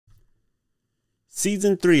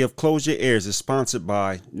Season 3 of Close Your Ears is sponsored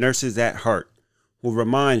by Nurses at Heart, who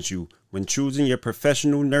reminds you when choosing your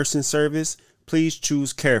professional nursing service, please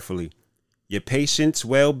choose carefully. Your patient's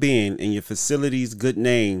well-being and your facility's good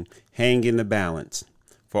name hang in the balance.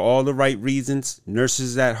 For all the right reasons,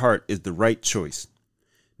 Nurses at Heart is the right choice.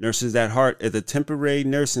 Nurses at Heart is a temporary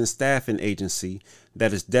nursing staffing agency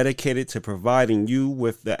that is dedicated to providing you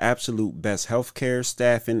with the absolute best healthcare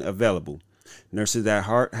staffing available. Nurses at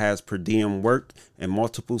Heart has per diem work in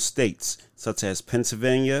multiple states such as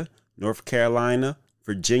Pennsylvania, North Carolina,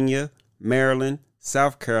 Virginia, Maryland,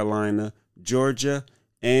 South Carolina, Georgia,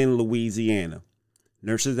 and Louisiana.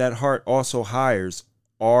 Nurses at Heart also hires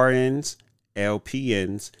RNs,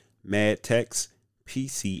 LPNs, med techs,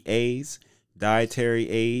 PCAs, dietary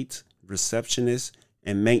aides, receptionists,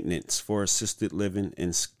 and maintenance for assisted living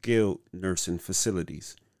and skilled nursing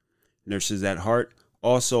facilities. Nurses at Heart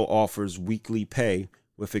also offers weekly pay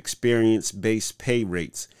with experience-based pay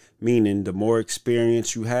rates, meaning the more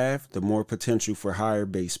experience you have, the more potential for higher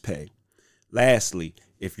base pay. Lastly,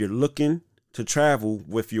 if you're looking to travel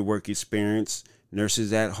with your work experience,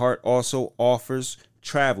 Nurses at Heart also offers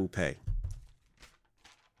travel pay.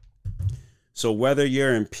 So whether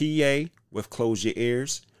you're in PA with Close Your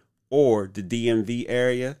Ears, or the DMV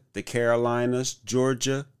area, the Carolinas,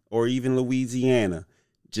 Georgia, or even Louisiana,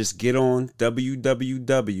 just get on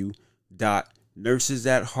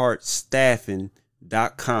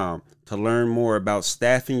www.nursesatheartstaffing.com to learn more about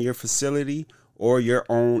staffing your facility or your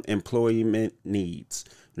own employment needs.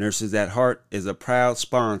 Nurses at Heart is a proud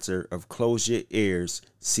sponsor of Close Your Ears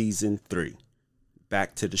Season 3.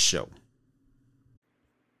 Back to the show.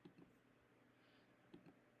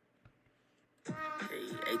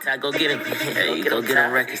 Hey, Ty, go get him. Hey, go get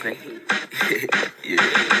him records, nigga.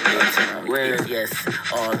 Where, yes,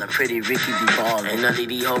 all the pretty Ricky be ballin'. Ain't none of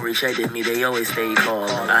these hoes rejected me, they always stay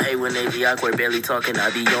callin'. I hate when they be awkward, barely talking, I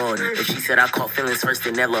be yawning. If she said I caught feelings first,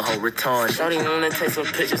 then that little hoe retarded. Shawty wanna take some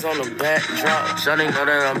pictures on the backdrop. Shawty know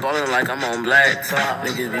that I'm ballin' like I'm on black top.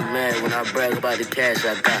 Niggas be mad when I brag about the cash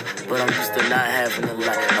I got, but I'm used to not having a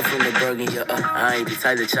lot. I'm from the Bergen, yeah, I ain't the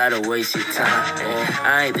type to try to waste your time.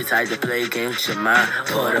 I ain't the type to play games with your mind.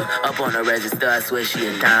 Put her up on the register, I swear she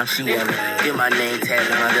a dime. She wanna get my name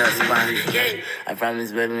tattooed on the spine. Yeah, I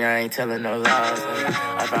promise, baby, I ain't telling no lies.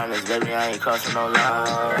 I promise, baby, I ain't crossing no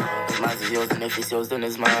lines. If mine is yours, and if it's yours, then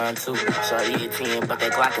it's mine too. Shorty a 10, but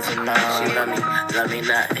that Glock is a 9. She love me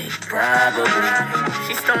not, probably.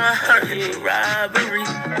 She stole my heart, robbery.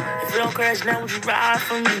 If you don't crash now, would you ride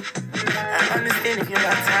for me? I understand if you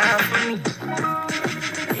got time for me.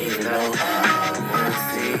 Even though I wanna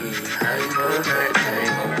see how you put that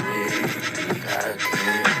thing on me, I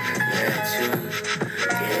can't let you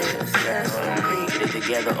get stressed on me. Get it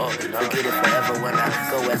together or forget it forever. When I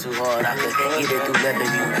go at too hard, I could get it through leather.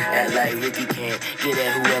 You act like Ricky can't get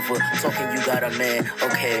at whoever talking you got a man.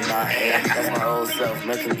 Okay, my hand, that's my old self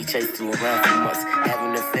making me chase you around for months,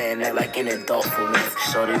 having a fan act like an adult for once.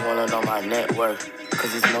 Shorty wanna know my network,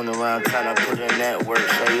 cause it's known around time I put in that work.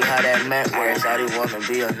 Show you how that mat works. Shawty wanna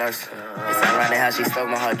be a nurse. It's ironic how she stole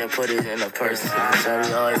my heart and put it in a purse.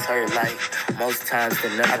 Shawty always hurt like most times the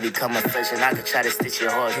nerve. I become a fish and I could try to stitch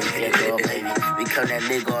your heart together, baby. Become that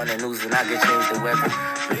nigga on the news and I could change the weather.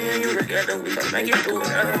 Me and you together, we can make it through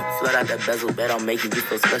another. Flood out that bezel, bet I'm making you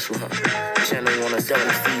feel special, huh? Channel wanna sell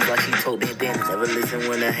the seeds like she told them then. Never listen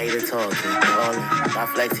when a hater talk. My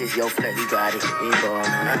flex is your flex, we got it, we ballin'.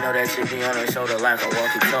 I know that shit be on her shoulder like a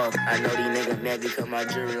walkie talk. I know these niggas mad because my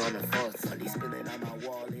jury on the force. Money spilling on my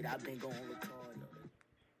wallet, I've been going retarded.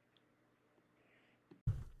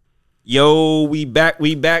 Yo, we back.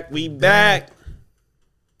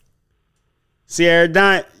 Sierra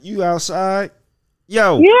Dine, you outside?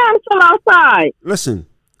 Yo. Yeah, I'm still outside. Listen,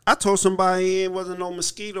 I told somebody it wasn't no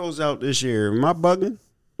mosquitoes out this year. Am I bugging?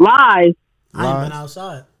 Lies. I ain't been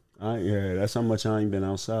outside. Yeah, that's how much I ain't been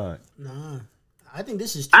outside. Nah. I think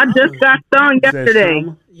this is trauma. I just got stung yesterday.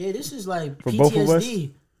 Yeah, this is like for PTSD. Both of us?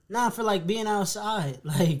 Nah, for like being outside.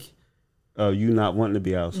 Like, oh, you not wanting to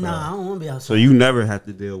be outside? Nah, I don't want to be outside. So you never have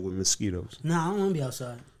to deal with mosquitoes? Nah, I don't want to be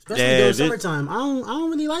outside. Especially during summertime. I don't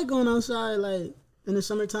really like going outside like in the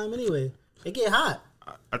summertime anyway. It get hot.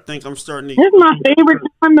 I think I'm starting to... This is my favorite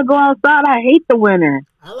time to go outside. I hate the winter.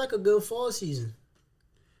 I like a good fall season.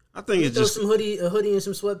 I think it's just... Throw a hoodie and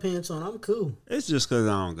some sweatpants on. I'm cool. It's just because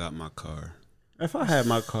I don't got my car. If I had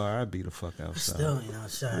my car, I'd be the fuck outside. I still ain't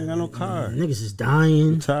outside. I ain't got no car. Man, niggas is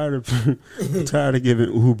dying. I'm tired of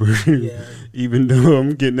giving Uber. Yeah. Even though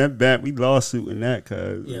I'm getting that back, we lawsuit in that,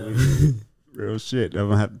 cause real shit. I'm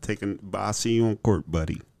gonna have to take I'll see you on court,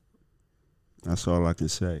 buddy. That's all I can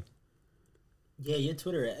say. Yeah, your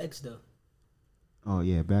Twitter at X though. Oh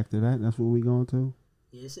yeah, back to that. That's what we going to.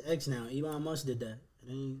 Yeah, it's X now. Elon Musk did that.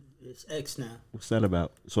 It's X now. What's that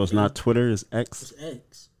about? So it's not Twitter. It's X. It's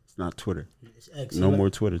X. It's not Twitter. It's X. No more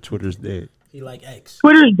Twitter. Twitter's dead. He like X.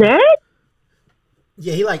 Twitter's dead?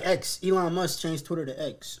 Yeah, he like X. Elon Musk changed Twitter to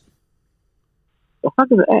X. The fuck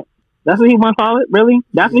is an X? That's what he want to call it? Really?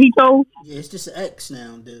 That's what he told? Yeah, it's just an X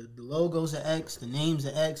now. The logo's an X. The name's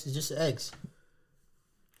an X. It's just an X.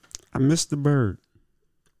 I miss the bird.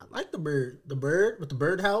 I like the bird. The bird with the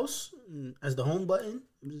birdhouse as the home button.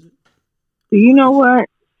 You know what?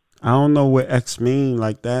 I don't know what X mean.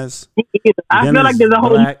 Like that's. I feel like there's a whole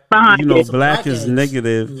black, behind you know, it. black is X.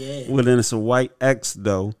 negative. Yeah. Well, then it's a white X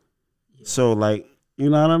though. Yeah. So like, you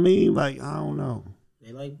know what I mean? Like I don't know.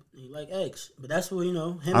 They like X, but that's what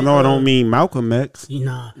him. I know I don't mean Malcolm X.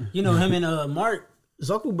 Nah, him and Mark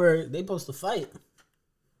Zuckerberg. They supposed to fight.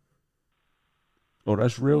 Oh,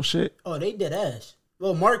 that's real shit. Oh, they dead ass.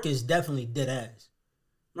 Well, Mark is definitely dead ass.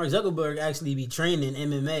 Mark Zuckerberg actually be training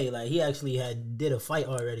MMA. Like he actually did a fight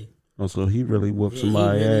already. Oh, so he really whooped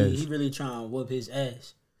somebody's ass. He really trying to whoop his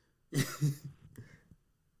ass.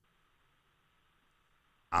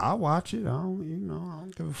 I'll watch it. I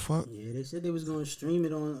don't give a fuck. Yeah, they said they was going to stream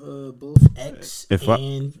it on both X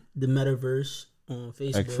and the metaverse on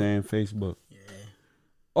Facebook. X and Facebook. Yeah.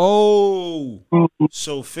 Oh,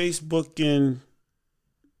 so Facebook and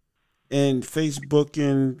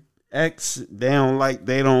X,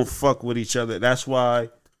 they don't fuck with each other. That's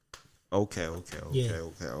why. Okay.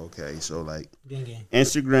 So like, Gang.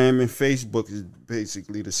 Instagram and Facebook is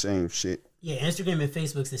basically the same shit. Yeah, Instagram and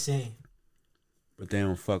Facebook's the same. But they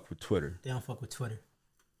don't fuck with Twitter. They don't fuck with Twitter.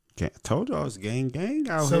 I told y'all it's gang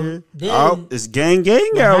out So here. then, It's gang out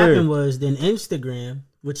what here. happened was then Instagram,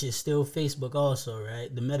 which is still Facebook also,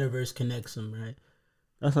 right? The metaverse connects them, right?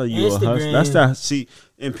 That's how you a hustle. That's that. See,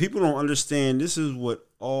 and people don't understand. This is what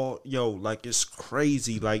like it's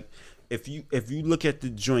crazy. Like if you look at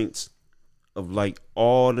the joints of like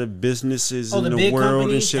all the businesses in the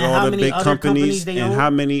world and shit, all the big companies and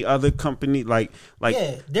how many other companies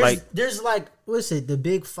there's like what's it, the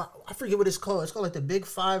big five? I forget what it's called. It's called like the big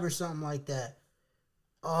five or something like that.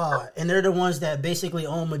 And they're the ones that basically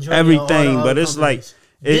own majority everything. Of all but the it's companies. like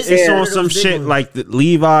it's on some shit ones. Like the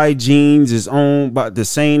Levi jeans is owned by the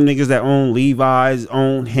same niggas that own Levi's,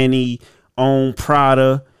 own Henny, own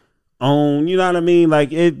Prada. You know what I mean?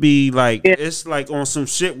 Like it'd be like it's like on some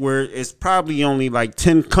shit where it's probably only like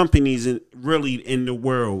 10 companies really in the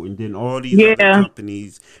world, and then all these other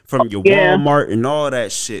companies from your Walmart and all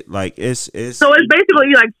that shit. Like it's so it's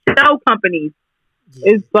basically like shell companies.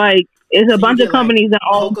 Yeah. It's like it's a bunch of companies that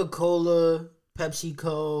all Coca-Cola,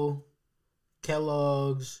 PepsiCo,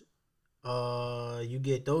 Kellogg's. You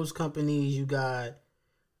get those companies. You got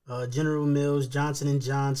General Mills, Johnson and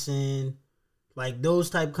Johnson. Like those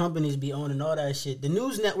type companies be owning all that shit. The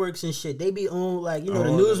news networks and shit, they be owned like the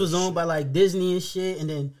news was owned by like Disney and shit, and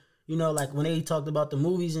then like when they talked about the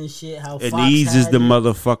movies and shit, how and Fox these is the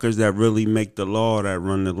motherfuckers that really make the law that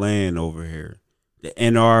run the land over here. The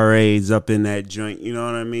NRA's up in that joint, you know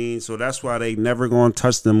what I mean? So that's why they never gonna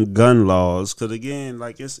touch them gun laws, because again,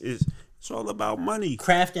 like it's all about money.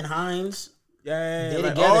 Kraft and Heinz,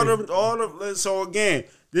 like all of. So again.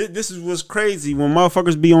 This is what's crazy. When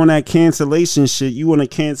motherfuckers be on that cancellation shit, you want to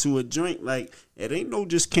cancel a joint. Like, it ain't no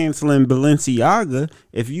just canceling Balenciaga.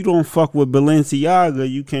 If you don't fuck with Balenciaga,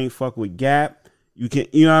 you can't fuck with Gap. You can't,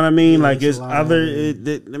 you know what I mean? Yeah, like, it's other,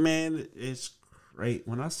 man, it's great.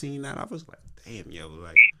 When I seen that, I was like, damn,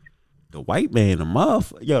 like, the white man, the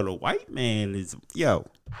white man is,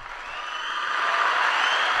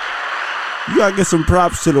 you gotta get some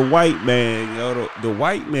props to the white man, The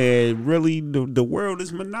white man really, the world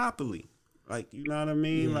is monopoly. Like, you know what I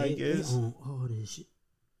mean? Yeah, like it's all this shit.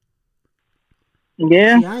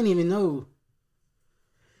 Yeah. See, I didn't even know.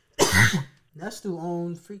 Nestle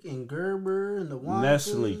own freaking Gerber and the wine.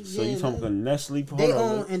 Nestle. So you talking about Nestle? They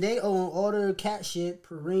own all the cat shit,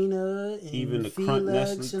 Purina and even the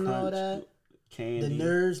Felix and Crunch, all that. Candy, the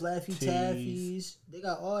Nerds, Laffy Taffies, they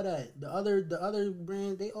got all that. The other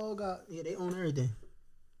brand, they all got. Yeah, they own everything.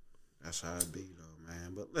 That's how it be though,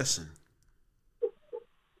 man. But listen,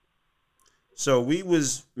 so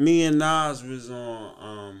me and Nas was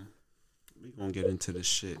on. We gonna get into the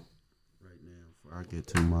shit right now before I get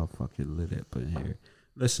too motherfucking lit up in here.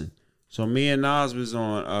 Listen, so me and Nas was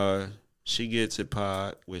on. She Gets It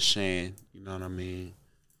pod with Shan. You know what I mean?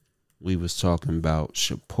 We was talking about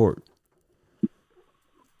support.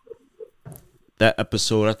 That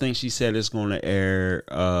episode, I think she said it's going to air.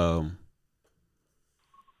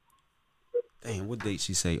 What date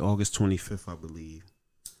she say? August 25th, I believe.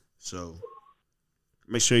 So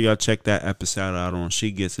Make sure y'all check that episode out on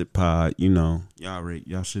She Gets It Pod. You know,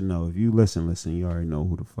 y'all should know. If you listen, you already know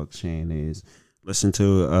who the fuck Shan is. Listen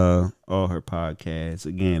to all her podcasts.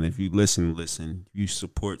 Again, if you listen. You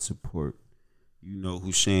support. You know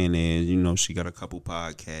who Shan is. You know she got a couple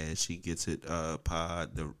podcasts. She Gets It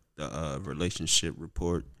Pod, the relationship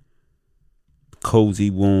report, Cozy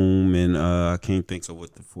Womb, and I can't think of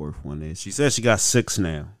what the fourth one is. She said she got 6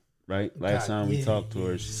 now. Right? Last time we talked to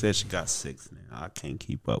her, she said she got 6 now. I can't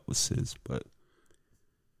keep up with sis, but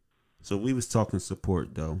so we was talking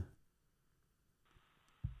support though.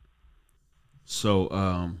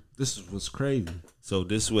 So this is what's crazy. So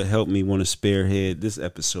this would help me want to spearhead this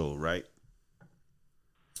episode, right?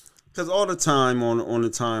 Because all the time on the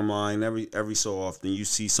timeline, every so often you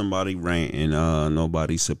see somebody ranting,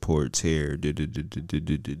 nobody supports here. You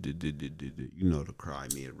know the Cry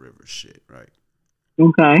Me a River shit, right?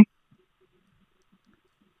 Okay.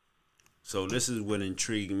 So this is what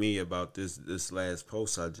intrigued me about this last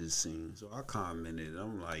post I just seen. So I commented,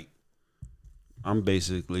 I'm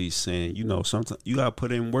basically saying, you know, sometimes you gotta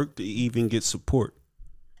put in work to even get support.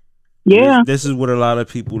 Yeah. This is what a lot of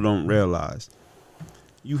people don't realize.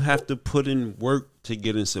 You have to put in work to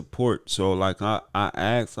get in support. So like I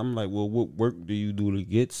asked, I'm like, well, what work do you do to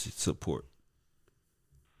get support?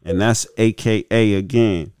 And that's AKA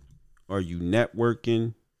again, are you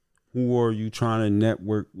networking? Who are you trying to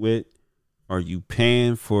network with? Are you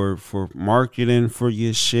paying for marketing for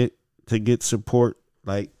your shit to get support?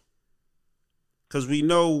 Like, because we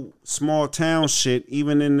know small town shit,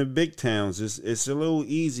 even in the big towns, it's a little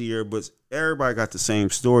easier, but everybody got the same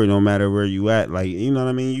story no matter where you at. Like, you know what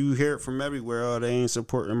I mean? You hear it from everywhere. Oh, they ain't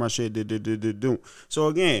supporting my shit. So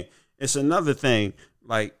again, it's another thing.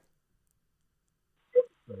 Like,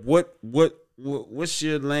 what's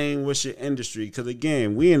your lane? What's your industry? Because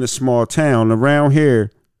again, we in a small town around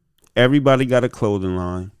here. Everybody got a clothing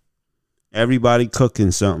line. Everybody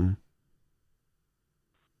cooking something.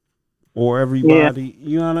 Or everybody,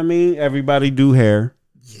 you know what I mean? Everybody do hair.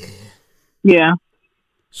 Yeah.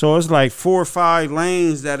 So it's like 4 or 5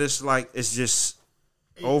 lanes that it's like, it's just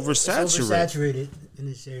oversaturated. It's oversaturated in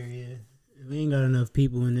this area. We ain't got enough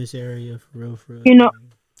people in this area for real. You know,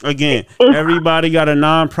 again, everybody got a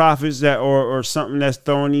nonprofits that or something that's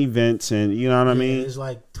throwing events, and you know what I mean? There's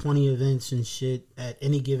like 20 events and shit at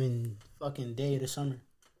any given fucking day of the summer.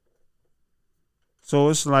 So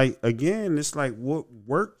it's like, again, it's like, what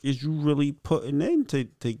work is you really putting in to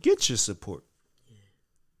get your support?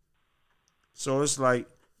 So it's like,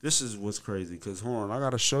 this is what's crazy. Because, hold on, I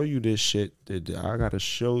got to show you this shit. I got to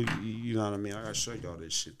show you, you know what I mean? I got to show y'all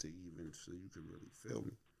this shit to even, so you can really feel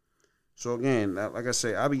me. So, again, like I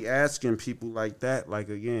say, I be asking people like that, like,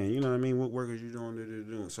 again, you know what I mean? What work are you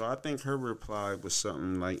doing? So I think her reply was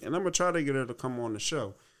something like, and I'm going to try to get her to come on the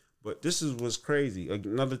show. But this is what's crazy.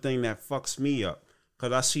 Another thing that fucks me up.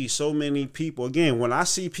 Because I see so many people, again, when I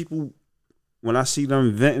see them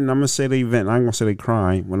venting, I'm going to say they venting. I ain't going to say they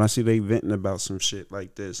crying. When I see they venting about some shit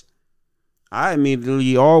like this, I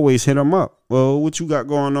immediately always hit them up. Well, what you got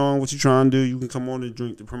going on? What you trying to do? You can come on and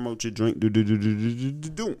drink to promote your drink.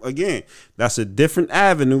 Do. Again, that's a different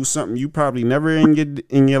avenue, something you probably never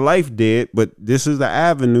in your life did, but this is the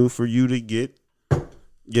avenue for you to give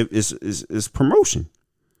is promotion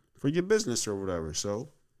for your business or whatever. So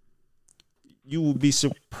you will be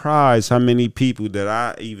surprised how many people that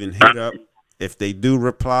I even hit up, if they do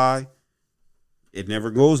reply, it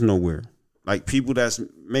never goes nowhere. Like people that's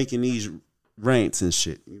making these rants and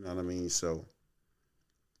shit, you know what I mean? So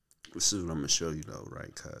this is what I'm gonna show you though,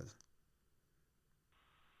 right? Cause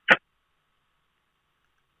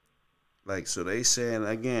like, so they saying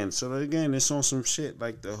again, it's on some shit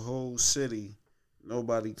like the whole city,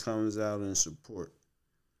 nobody comes out and support.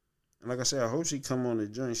 And like I said, I hope she come on the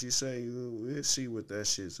joint. She say, we'll see what that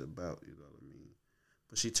shit's about, you know what I mean?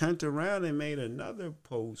 But she turned around and made another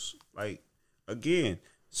post, like, again.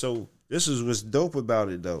 So this is what's dope about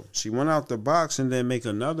it, though. She went out the box and then make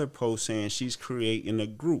another post saying she's creating a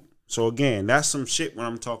group. So, again, that's some shit when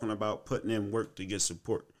I'm talking about putting in work to get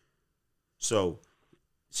support. So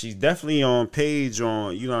she's definitely on page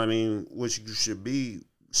on, you know what I mean, what you should be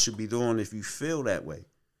doing if you feel that way.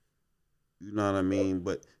 You know what I mean?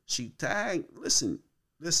 But she tagged, listen,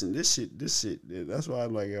 this shit. That's why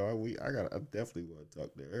I'm like, yo, I definitely want to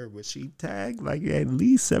talk to her. But she tagged like at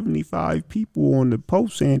least 75 people on the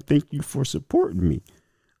post saying thank you for supporting me.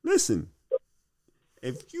 Listen,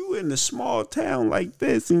 if you in a small town like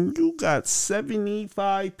this and you got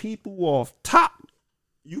 75 people off top,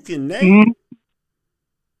 you can name.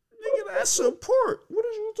 Nigga, that's support. What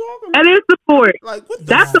are you talking about? That is support. Like, what the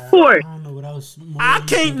That's support. I don't know what I house. I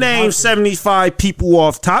can't name 75 people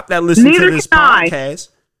off top that listen to this podcast.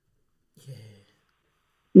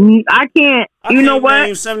 I can't. You know what?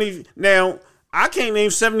 Name 70 now. I can't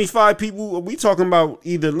name 75 people. We talking about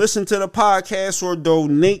either listen to the podcast or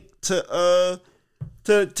donate to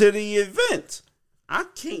the event. I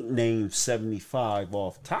can't name 75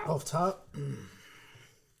 off top. Off top.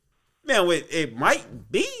 Now it might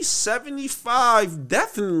be 75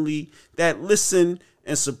 definitely that listen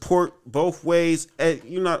and support both ways. I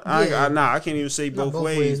can't even say both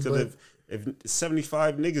ways because if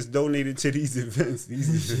 75 niggas donated to these events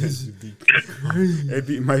would be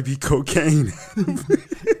it might be cocaine.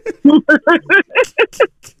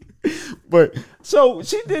 But so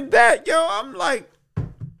she did that, yo. I'm like,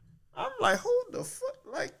 hold the fuck,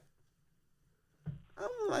 like.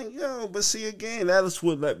 I'm like, yo, but see again, that is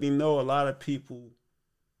what let me know a lot of people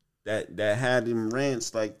that had them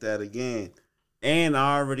rants like that again. And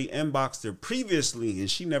I already inboxed her previously and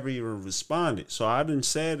she never even responded. So I done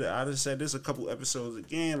said this a couple episodes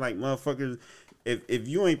again, like motherfuckers, if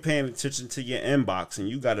you ain't paying attention to your inbox and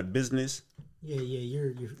you got a business. You're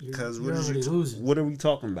already losing. What are we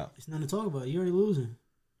talking about? It's nothing to talk about. You're already losing.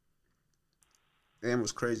 And it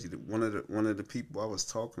was crazy that one of the people I was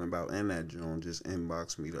talking about in that joint just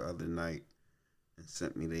inboxed me the other night and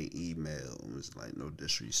sent me their email and was like, no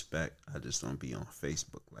disrespect, I just don't be on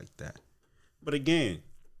Facebook like that. But again,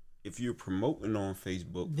 if you're promoting on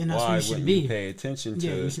Facebook, then that's why wouldn't you pay attention to?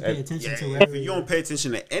 Yeah, you should pay attention to if you don't pay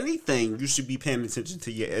attention to anything, you should be paying attention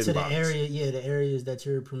to your inbox. To the area, the areas that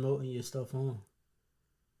you're promoting your stuff on.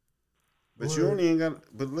 But you only ain't got.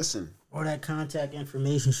 But listen. Or that contact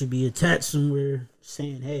information should be attached somewhere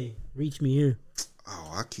saying, hey, reach me here.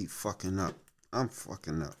 Oh, I keep fucking up. I'm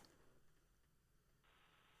fucking up.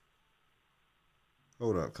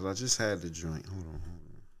 Hold up, because I just had the joint. Hold on.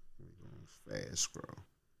 Let me go fast scroll.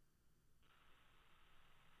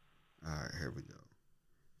 All right, here we go.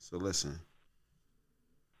 So listen.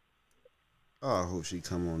 Oh, I hope she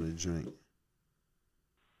come on the joint.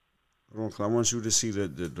 Hold on, because I want you to see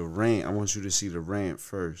the rant. I want you to see the rant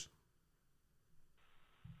first.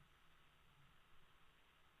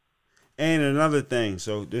 And another thing,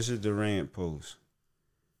 so this is the rant post.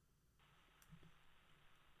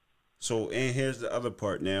 So, and here's the other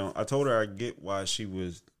part now. I told her I get why she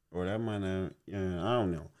was, or that might not, I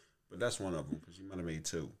don't know. But that's one of them, because she might have made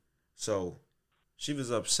two. So, she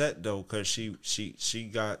was upset, though, because she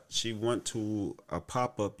went to a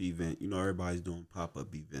pop-up event. You know, everybody's doing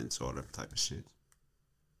pop-up events, all that type of shit.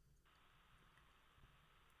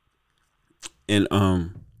 And,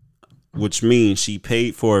 which means she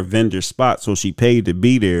paid for a vendor spot, so she paid to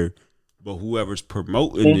be there. But whoever's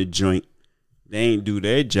promoting the joint, they ain't do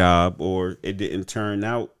their job, or it didn't turn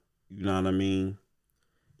out. You know what I mean?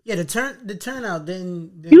 Yeah, the turnout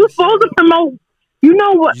didn't. You supposed to promote. You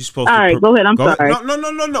know what? All right, go ahead. I'm sorry.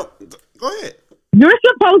 No. Go ahead. You're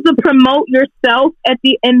supposed to promote yourself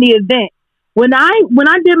in the event. When I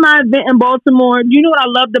did my event in Baltimore, you know what I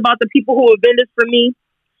loved about the people who were vendors for me?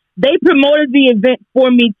 They promoted the event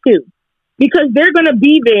for me too. Because they're going to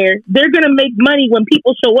be there. They're going to make money when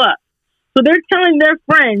people show up. So they're telling their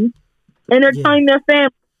friends and they're telling their family,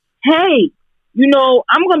 hey, you know,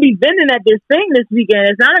 I'm going to be vending at this thing this weekend.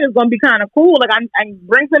 It's not like it's going to be kind of cool. Like, I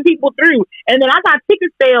bring some people through. And then I got ticket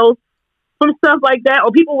sales from stuff like that. Or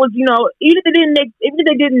people was, you know, even if people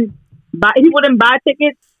didn't buy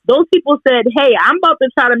tickets, those people said, hey, I'm about to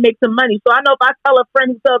try to make some money. So I know if I tell a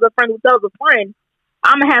friend who tells a friend who tells a friend,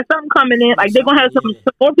 I'm going to have something coming in. Like, they're going to have some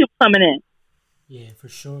more people coming in. Yeah, for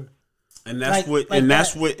sure. And that's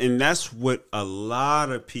that's what a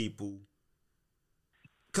lot of people.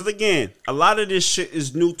 Because again, a lot of this shit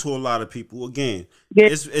is new to a lot of people. Again,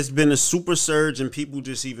 it's been a super surge in people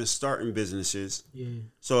just even starting businesses. Yeah.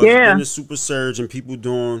 So it's been a super surge in people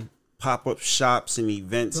doing pop-up shops and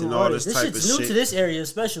events and all this type of shit. This shit's new to this area,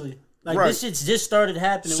 especially. Like this shit's just started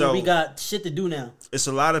happening. So, where we got shit to do now. It's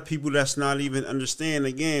a lot of people that's not even understand.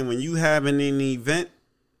 Again, when you having an event,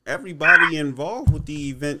 everybody involved with the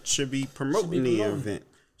event should be promoting the event.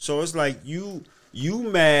 So it's like you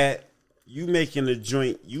mad, you making a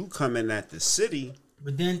joint, you coming at the city.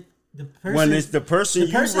 But then the person, when it's the person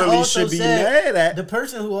you really should be mad at. The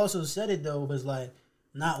person who also said it though was like,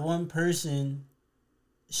 not one person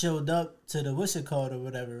showed up to the what's it called or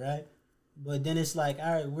whatever, right? But then it's like,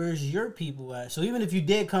 all right, where's your people at? So even if you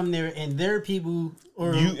did come there and their people,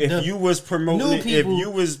 or if you was promoting, if you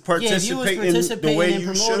was participating the way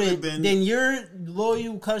you should have been, then your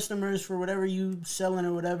loyal customers for whatever you selling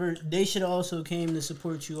or whatever, they should also came to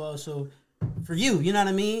support you also for you. You know what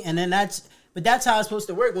I mean? And then that's how it's supposed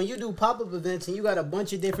to work. When you do pop-up events and you got a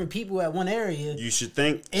bunch of different people at one area, you should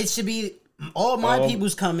think it should be all my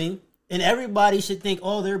people's coming, and everybody should think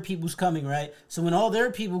all their people's coming, right? So when all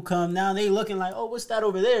their people come, now they looking like, oh, what's that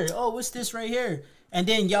over there? Oh, what's this right here? And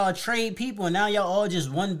then y'all trade people, and now y'all all just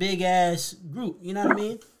one big ass group. You know what I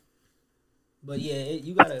mean? But yeah,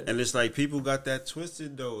 you gotta. And it's like people got that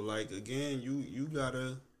twisted though. Like again, you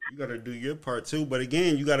gotta do your part too. But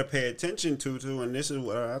again, you gotta pay attention to too. And this is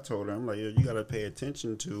what I told her. I'm like, you gotta pay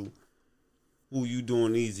attention to who you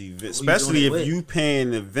doing these events, especially if you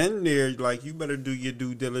paying the vendor. Like you better do your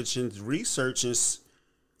due diligence research. And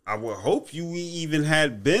I would hope you even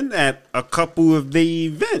had been at a couple of the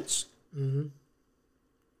events. Mm-hmm.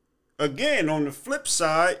 Again, on the flip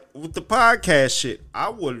side, with the podcast shit, I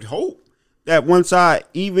would hope that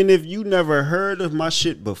even if you never heard of my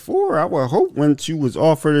shit before, I would hope once you was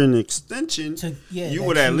offered an extension, you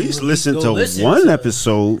would at least listen to one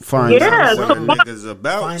episode, find out what a nigga's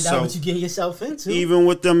about. Find out what you get yourself into. Even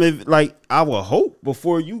with them, I would hope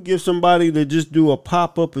before you give somebody to just do a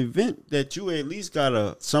pop-up event that you at least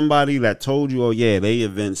got somebody that told you, oh yeah, they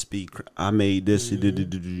event speak. I made this,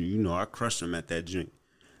 I crushed them at that drink.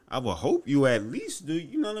 I would hope you at least do,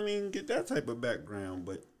 you know what I mean, get that type of background.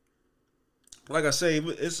 But like I say,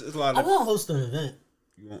 it's a lot of... I want to host an event.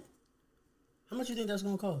 You want? How much you think that's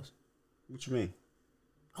going to cost? What you mean?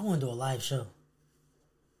 I want to do a live show.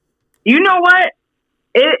 You know what?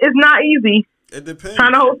 It's not easy. It depends.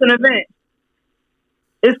 Trying to host an event.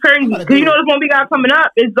 It's crazy. Because you know this one we got coming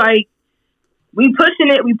up. It's like, we pushing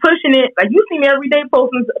it. Like, you see me every day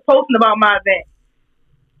posting about my event.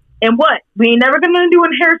 And what? We ain't never going to do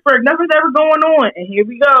in Harrisburg. Nothing's ever going on. And here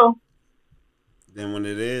we go. Then when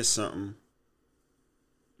it is something,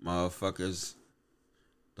 motherfuckers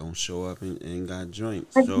don't show up and got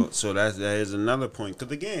joints. So that is another point.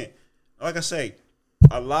 Because again, like I say,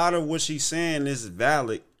 a lot of what she's saying is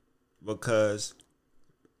valid because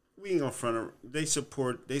we ain't gonna front her. They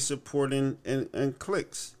support in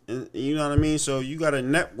clicks. And you know what I mean? So you got to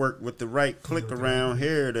network with the right click around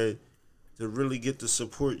here to really get the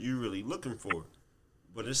support you really looking for.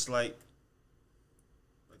 But it's like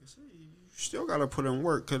I said, you still got to put in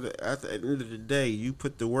work because at the end of the day, you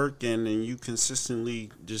put the work in and you consistently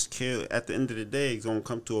just kill. At the end of the day, it's going to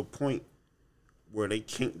come to a point where they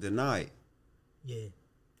can't deny it. Yeah.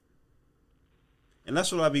 And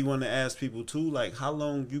that's what I be wanting to ask people too, like how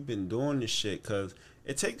long you been doing this shit, because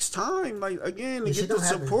it takes time, like again, to get the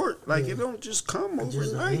support. Like it don't just come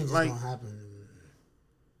overnight. Like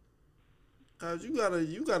cause you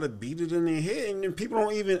gotta beat it in their head, and then people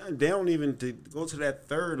don't even go to that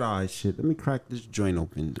third eye shit. Let me crack this joint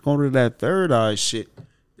open. Go to that third eye shit.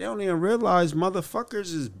 They don't even realize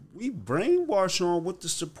motherfuckers we brainwash on with the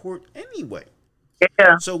support anyway.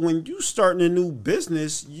 Yeah. So when you starting a new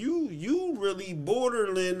business, you really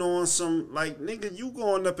bordering on some like nigga, you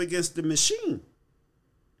going up against the machine.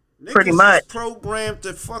 Niggas Pretty much is programmed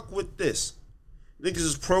to fuck with this. Niggas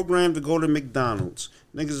is programmed to go to McDonald's.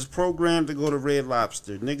 Niggas is programmed to go to Red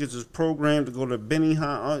Lobster. Niggas is programmed to go to Benny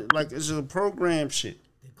Hinn. Like, it's a program shit.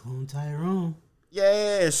 They clone Tyrone.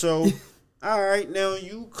 Yeah, so, all right, now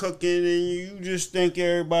you cooking and you just think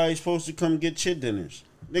everybody's supposed to come get your dinners.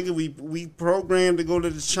 Nigga, we programmed to go to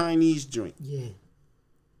the Chinese joint. Yeah.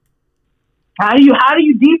 How do you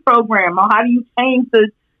deprogram, or how do you change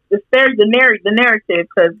the narrative?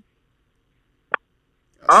 Because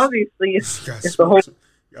obviously, it's the whole.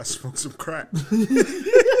 Y'all smoke some crack.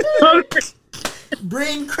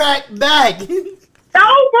 Bring crack back. No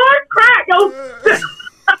more crack, yo.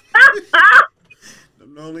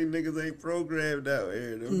 The only niggas ain't programmed out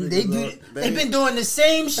here. They've been doing the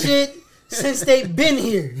same shit since they've been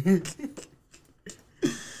here.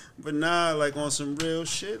 But nah, like on some real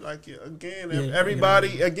shit, like again,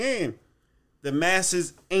 everybody again. The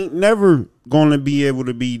masses ain't never gonna be able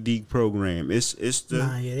to be deprogrammed. It's the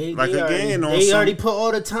they already put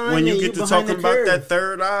all the time. When you get to talking about that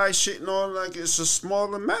third eye shit and all, like it's a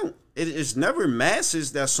small amount. It's never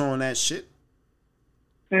masses that's on that shit.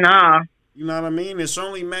 Nah, you know what I mean. It's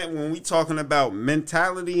only when we talking about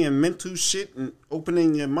mentality and mental shit and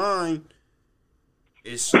opening your mind.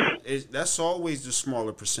 It's that's always the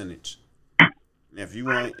smaller percentage. If you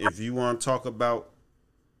want to talk about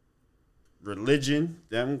religion,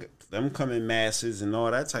 them coming masses and all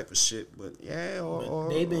that type of shit, but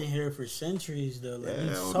they've been here for centuries though. Like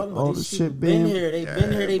talking all about the these shit people been here. They've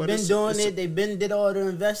been doing it. They've been did all the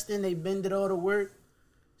investing. They've been did all the work.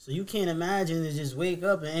 So you can't imagine to just wake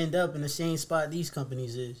up and end up in the same spot these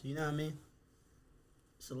companies is. You know what I mean?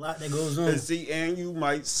 It's a lot that goes on. And you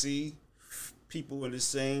might see people in the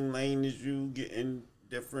same lane as you getting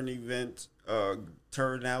different events,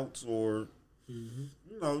 turnouts or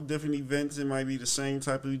You know, different events. It might be the same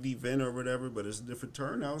type of event or whatever, but it's different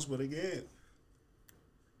turnouts. But again,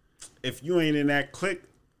 if you ain't in that clique,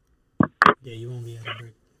 yeah, you won't be able to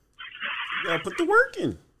break. You gotta put the work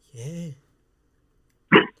in. Yeah.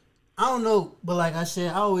 I don't know, but like I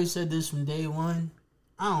said, I always said this from day one.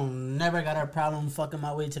 I don't never got a problem fucking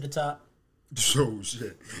my way to the top. So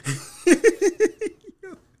shit.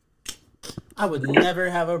 I would never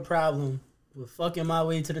have a problem with fucking my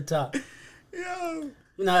way to the top. Yeah.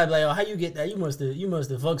 You know, I'd be like, oh, how you get that? You must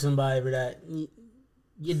have fucked somebody for that.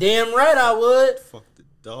 You're damn right I would. Fuck the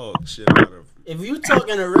dog shit out of. If you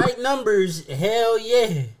talking the right numbers, hell yeah.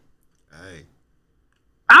 Hey.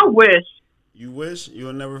 I wish. You wish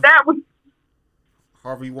you'll never. That was.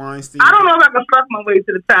 Harvey Weinstein. I don't know if I can fuck my way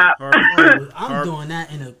to the top. I'm doing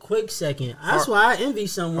that in a quick second. That's why I envy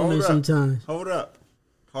some women sometimes. Hold up.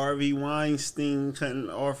 Harvey Weinstein couldn't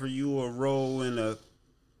offer you a role in a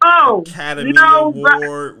Academy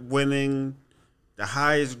Award winning, the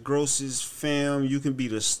highest grosses film. You can be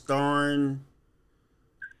the starring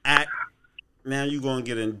act. Now you're gonna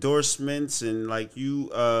get endorsements and like you.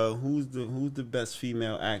 Who's the best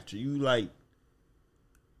female actor? You like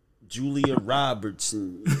Julia Roberts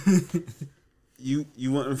and you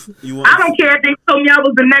want. I don't care if they told me I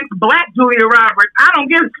was the next black Julia Roberts. I don't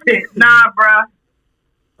give a shit. Nah, bruh.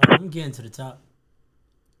 I'm getting to the top.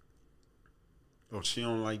 Oh, she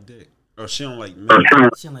don't like dick. Oh, she don't like men.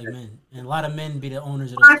 She don't like men, and a lot of men be the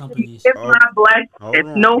owners of those companies. It's not black. It's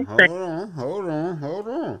no thing. Hold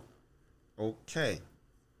on. Okay.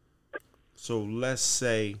 So let's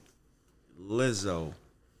say Lizzo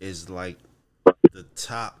is like the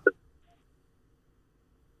top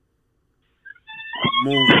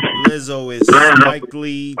movie. Lizzo is Spike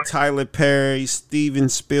Lee, Tyler Perry, Steven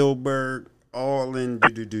Spielberg, all in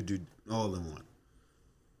one.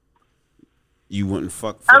 You wouldn't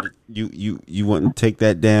fuck for you wouldn't take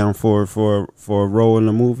that down for a role in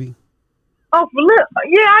a movie? Oh,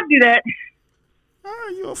 yeah, I'd do that.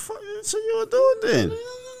 So you'll do it then.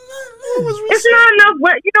 It's not enough.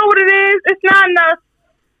 You know what it is? It's not enough.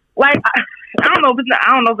 Like I don't know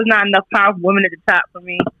if it's not enough powerful women at the top for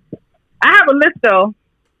me. I have a list though.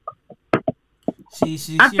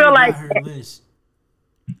 I feel like her list.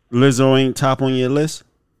 Lizzo ain't top on your list.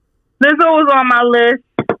 Lizzo was on my list.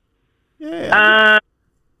 Yeah.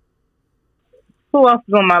 Who else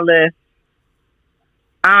is on my list?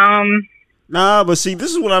 Nah, but see,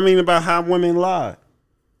 this is what I mean about how women lie.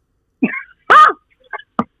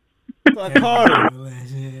 Like Carter.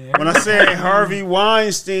 When I said Harvey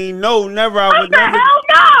Weinstein, no, never. I would never. Hell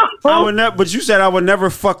no. I would never. But you said I would never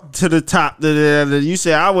fuck to the top. You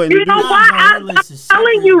said I wouldn't. You know why? I'm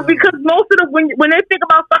telling you because most of the when they think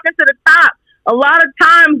about fucking to the top, a lot of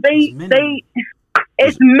times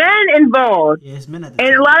it's men involved. Yeah, it's men at the top.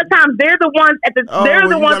 And a lot of times they're the ones at the. They're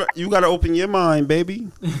the ones. You gotta open your mind, baby.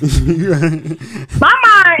 My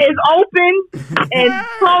mind is open and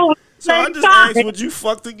closed. So I just asked, would you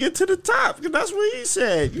fuck to get to the top? Because that's what he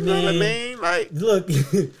said. You know what I mean? Like, look,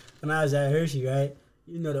 when I was at Hershey, right?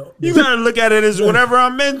 You gotta look at it as whatever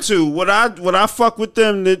I'm into. What I fuck with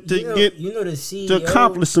them to get. You know the CEO to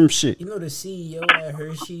accomplish some shit. You know the CEO at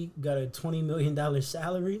Hershey got a $20 million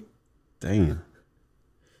salary. Damn.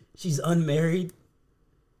 She's unmarried.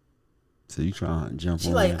 So you trying to jump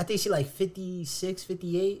on? I think she like 56,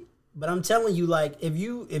 58. But I'm telling you, like,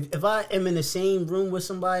 if I am in the same room with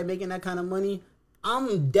somebody making that kind of money,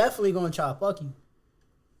 I'm definitely gonna try to fuck you.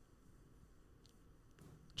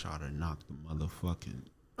 Try to knock the motherfucking.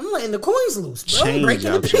 I'm letting the coins loose, bro. I'm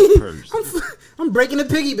breaking I'm breaking the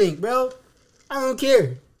piggy bank, bro. I don't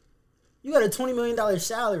care. You got a $20 million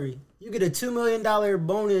salary. You get a $2 million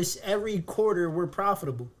bonus every quarter. We're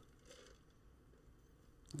profitable.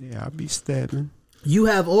 Yeah, I'll be stabbing. You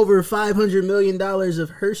have over $500 million of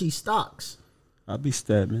Hershey stocks. I'll be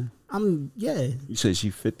stabbing. Yeah. You said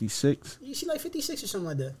she 56? She like 56 or something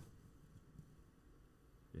like that.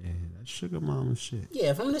 Yeah, that sugar mama shit.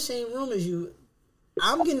 Yeah, if I'm in the same room as you,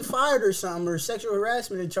 I'm getting fired or something, or sexual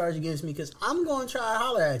harassment charge against me because I'm going to try to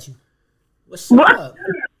holler at you. What's up?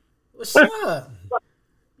 What's up?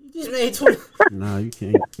 You just made 20. Nah, you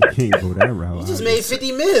can't go that route. You just made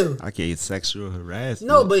 50 mil. I can't sexual harassment.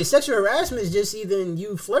 No, but sexual harassment is just either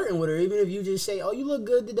you flirting with her, even if you just say, "Oh, you look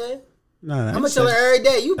good today." Nah, I'm gonna tell her every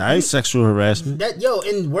day. That ain't sexual harassment.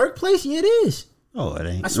 In workplace, yeah, it is. Oh, it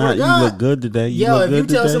ain't. I swear to God. You look good today. If you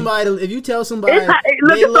tell somebody they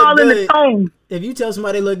look in the tone. If you tell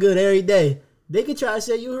somebody they look good every day, they could try to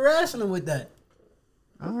say you harassing them with that.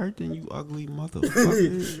 All right, then, you ugly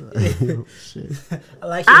motherfucker. Oh, shit. I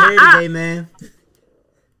like your hair today, man.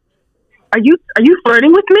 Are you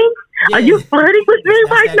flirting with me? Are you flirting with me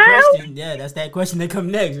That's right that now? question. Yeah, that's that question that come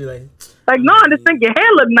next. You're Like, no, I just think your hair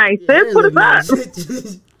look nice, sis. What is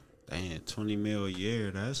that? Damn, 20 mil a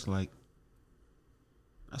year. That's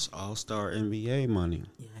all-star NBA money.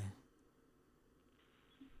 Yeah.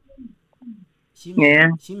 Yeah.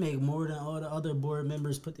 She make more than all the other board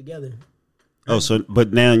members put together. Oh, so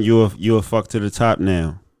but now you're fuck to the top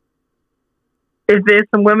now. Is there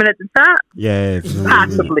some women at the top? Yeah,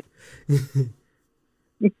 Possibly. See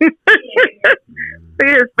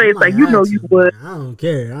his face like, you know you would. I don't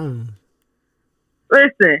care.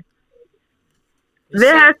 Listen.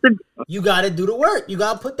 There has to. You got to do the work. You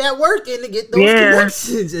got to put that work in to get those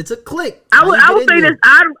connections. It's a click. I would say this.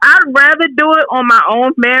 I'd rather do it on my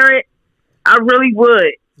own merit. I really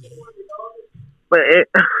would. Yeah. But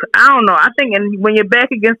I don't know. I think when you're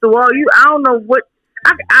back against the wall, I don't know what.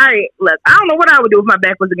 I don't know what I would do if my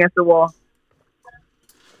back was against the wall.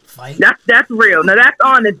 Fight. That's real. Now that's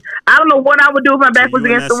honest. I don't know what I would do if my back was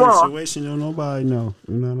against the wall. Situation, don't nobody know.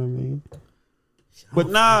 You know what I mean? But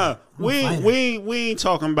nah, we ain't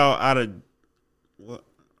talking about out of.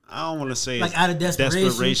 I don't want to say like out of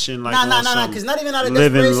desperation. Like no, because not even out of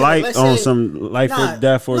desperation. Living life on some life or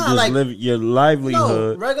death, or just like, live your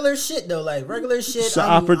livelihood. No, regular shit though. Like regular shit. It's an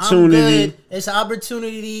opportunity. It's an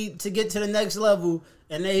opportunity to get to the next level.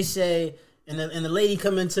 And they say, and the lady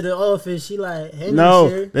come into the office. She like, hey,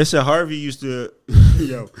 no, they said Harvey used to.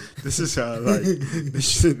 Yo, this is how like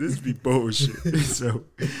this be bullshit. So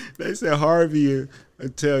they said Harvey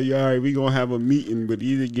tell you, all right, we gonna have a meeting, but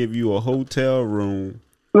either give you a hotel room,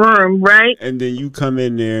 right? And then you come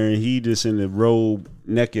in there and he just in the robe,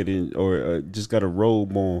 naked, or just got a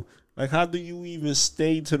robe on. Like, how do you even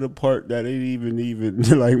stay to the part that ain't even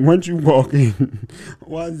like once you walk in?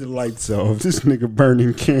 Why is the lights off? This nigga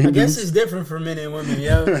burning candles. I guess it's different for men and women,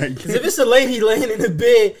 yo. Because if it's a lady laying in the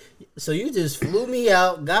bed, so you just flew me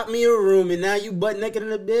out, got me a room, and now you butt naked in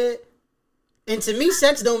the bed. And to me,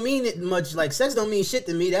 sex don't mean it much. Like, sex don't mean shit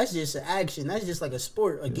to me. That's just an action. That's just like a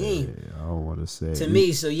sport, a game. Yeah, I don't want to say to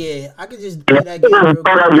me. So yeah, I could just play that game real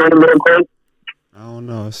quick. I don't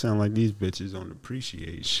know. It sounds like these bitches don't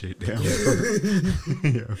appreciate shit down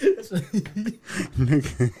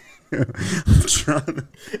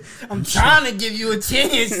I'm trying to give you a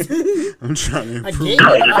chance. I'm trying to improve.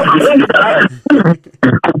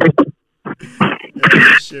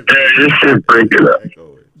 This shit break it up.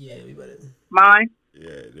 Yeah, we better. Mine?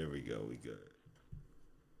 Yeah, there we go. We good.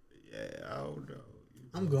 Yeah, I don't know.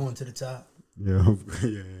 I'm going to the top. Yeah.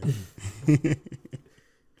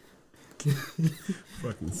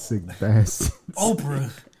 Fucking sick bastard.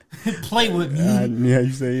 Oprah, play with me. Yeah,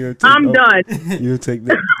 you say you'll take. I'm done. You'll take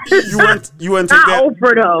that. You want to take that?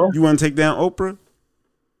 Oprah though. You want to take down Oprah?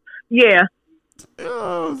 Yeah.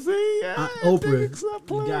 Oh, see, Oprah,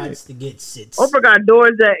 you got to get sits. Oprah got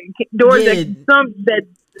doors that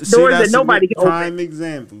nobody can open. Prime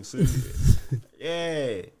example. So,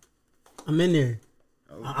 yeah. I'm in there.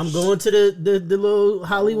 I'm going to the little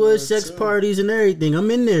Hollywood sex parties and everything.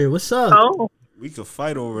 I'm in there. What's up? Oh. We could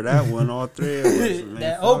fight over that one, all three of us. Man.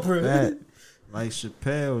 That Fuck Oprah. that. Like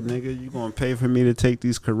Chappelle, nigga, you gonna pay for me to take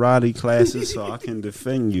these karate classes so I can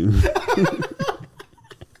defend you.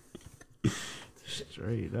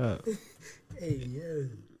 Straight up. Hey, yeah.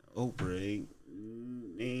 Oprah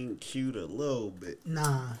ain't cute a little bit.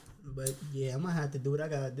 Nah, but yeah, I'm gonna have to do what I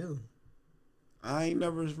gotta do. I ain't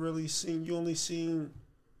never really seen. You only seen.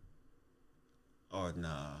 Oh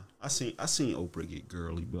nah, I seen Oprah get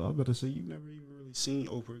girly, but I better say you never even really seen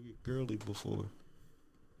Oprah get girly before.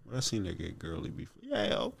 But I seen her get girly before. Yeah,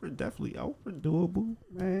 Oprah doable,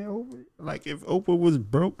 man. Oprah, like if Oprah was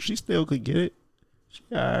broke, she still could get it. She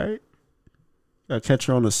alright. Gotta catch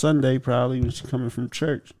her on a Sunday probably when she's coming from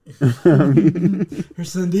church. Her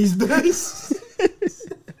Sunday's best.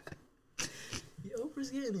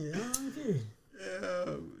 Oprah's getting it. I don't care.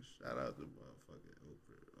 Yeah, shout out to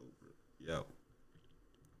motherfucking Oprah. Yo.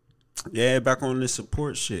 Yeah, back on this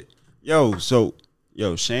support shit. Yo,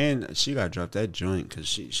 Shan, she got dropped that joint because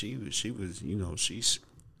she was, you know, she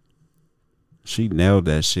nailed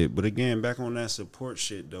that shit. But again, back on that support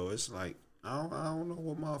shit though, it's like I don't know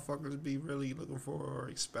what motherfuckers be really looking for or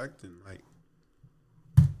expecting. Like,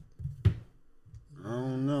 I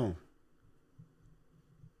don't know.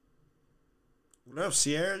 What up,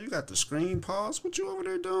 Sierra? You got the screen paused? What you over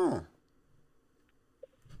there doing?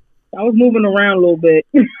 I was moving around a little bit.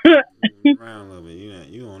 Around a little bit.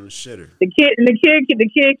 You on the shitter. The kid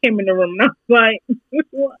came in the room and I was like,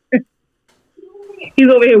 what? He's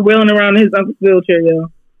over here wheeling around in his uncle's wheelchair,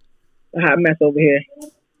 yo. A hot mess over here.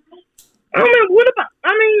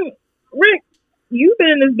 Rick, you've been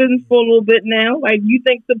in this business for a little bit now. Like, you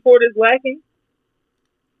think support is lacking?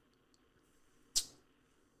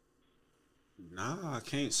 Nah, I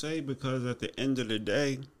can't say because at the end of the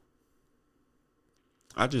day,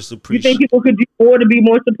 I just You think appreciate. people could do more to be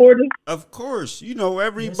more supportive? Of course, Yes,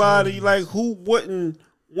 everybody always. like who wouldn't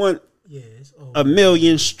want Yeah, it's a always.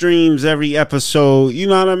 million streams every episode. You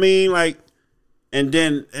know what I mean? Like, and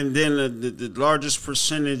then the largest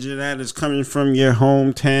percentage of that is coming from your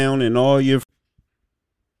hometown and all your.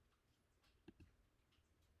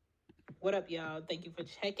 What up, y'all? Thank you for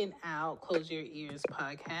checking out Close Your Ears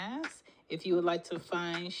podcast. If you would like to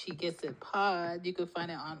find She Gets It Pod, you can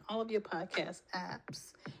find it on all of your podcast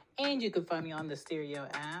apps. And you can find me on the Stereo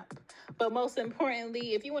app. But most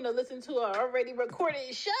importantly, if you want to listen to an already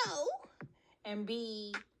recorded show and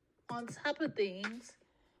be on top of things,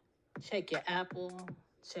 check your Apple,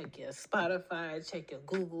 check your Spotify, check your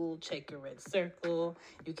Google, check your Red Circle.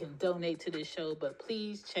 You can donate to the show, but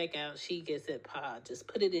please check out She Gets It Pod. Just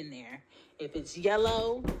put it in there. If it's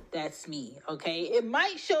yellow, that's me, okay? It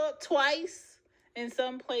might show up twice in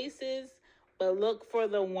some places, but look for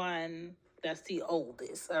the one that's the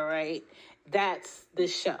oldest, all right? That's the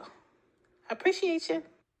show. I appreciate you.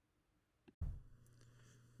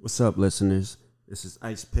 What's up, listeners? This is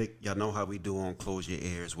Ice Pick. Y'all know how we do on Close Your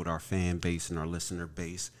Ears with our fan base and our listener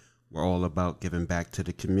base. We're all about giving back to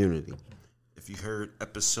the community. If you heard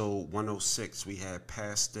episode 106, we had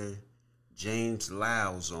Pastor James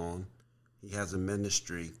Lyles on. He has a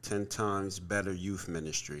ministry, 10 times better youth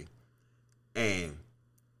ministry. And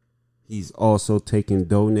he's also taking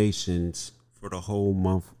donations for the whole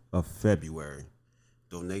month of February.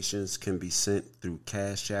 Donations can be sent through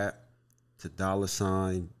Cash App to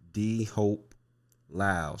 $ D Hope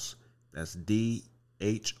Lyles. That's DHOPELYES.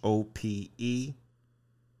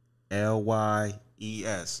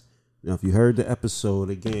 Now, if you heard the episode,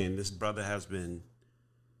 again, this brother has been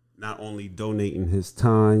not only donating his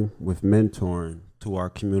time with mentoring to our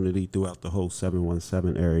community throughout the whole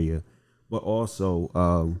 717 area, but also,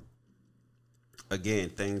 again,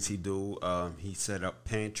 things he do. He set up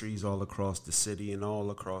pantries all across the city and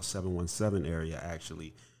all across 717 area,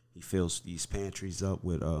 actually. He fills these pantries up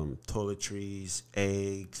with toiletries,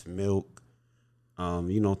 eggs, milk,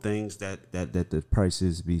 things that the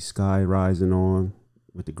prices be sky rising on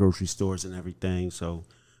with the grocery stores and everything. So,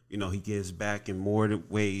 he gives back in more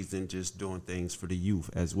ways than just doing things for the youth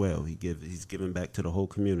as well. He's giving back to the whole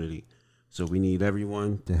community. So we need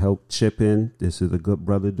everyone to help chip in. This is a good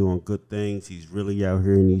brother doing good things. He's really out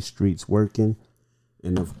here in these streets working.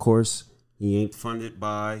 And of course, he ain't funded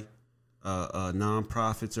by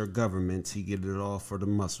nonprofits or governments. He get it all for the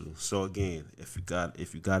muscle. So again, if you got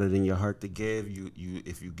it in your heart to give,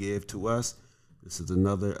 if you give to us, this is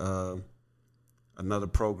another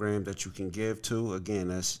program that you can give to. Again,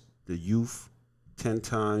 that's the Youth 10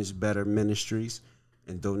 Times Better Ministries,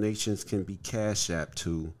 and donations can be Cash App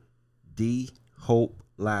to D Hope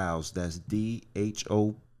Lyles. That's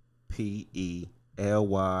DHOPELYES.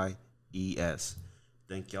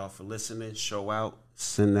 Thank y'all for listening. Show out.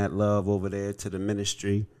 Send that love over there to the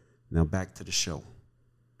ministry. Now back to the show.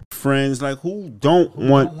 Friends, like who don't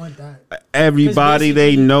want that? everybody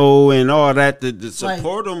they know and all that to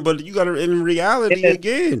support them, but you got to, in reality,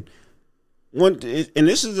 again, and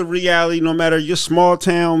this is a reality, no matter your small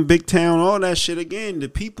town, big town, all that shit, again, the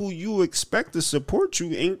people you expect to support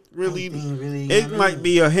you ain't really it might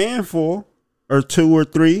be a handful or two or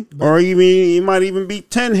three, or even it might even be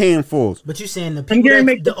 10 handfuls. But you saying the people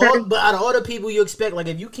but out of all the people you expect, like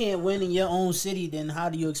if you can't win in your own city, then how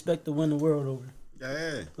do you expect to win the world over?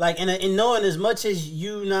 Yeah. Like, and knowing as much as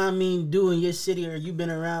you know what I mean, do in your city, or you've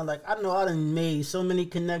been around, like, I know I done made so many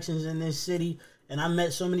connections in this city, and I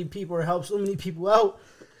met so many people or helped so many people out.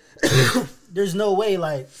 There's no way,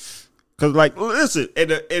 like. Because, like, listen,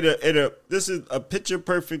 this is a picture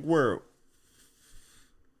perfect world.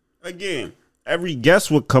 Again, every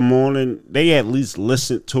guest would come on, and they at least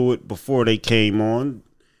listened to it before they came on.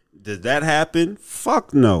 Did that happen?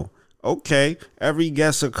 Fuck no. Okay, every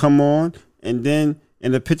guest will come on, and then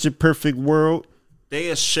in the picture perfect world,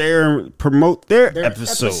 they share and promote their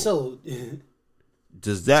episode.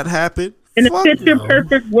 Does that happen? In the picture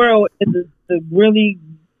perfect world is the really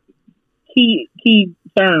key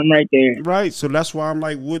term right there. Right. So that's why I'm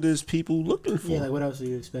like, what is people looking for? Yeah, like what else are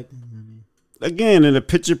you expecting? Again, in a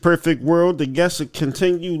picture perfect world, the guests will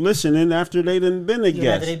continue listening after they done been a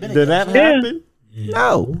guest. Did that happen? Yeah.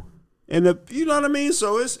 No. And you know what I mean?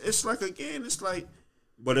 So it's like, again, it's like,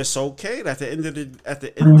 but it's okay. At the end of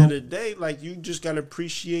the day, like, you just gotta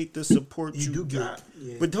appreciate the support you got.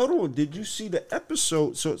 Yeah. But hold on, did you see the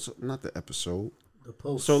episode? So not the episode. The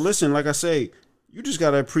post. So listen, like I say, you just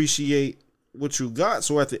gotta appreciate what you got.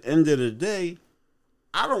 So at the end of the day,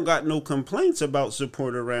 I don't got no complaints about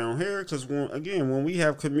support around here because when we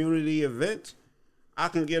have community events, I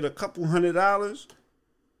can get a couple $100.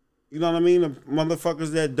 You know what I mean? The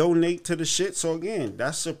motherfuckers that donate to the shit. So again,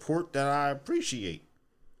 that's support that I appreciate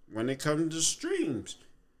when it comes to streams.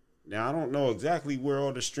 Now I don't know exactly where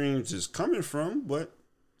all the streams is coming from, but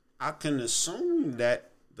I can assume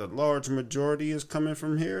that the large majority is coming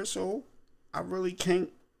from here. So I really can't.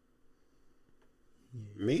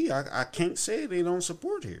 I can't say they don't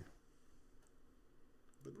support here.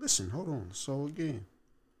 But listen, hold on. So again,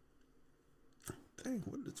 dang,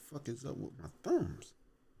 what the fuck is up with my thumbs?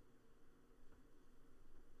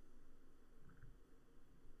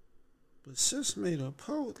 But sis made a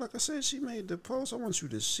post. Like I said, she made the post. I want you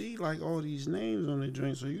to see like all these names on the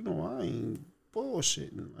drink, so you know I ain't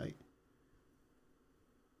bullshitting. Like,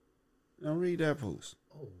 now read that post.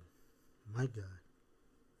 Oh my God.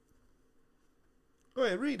 Go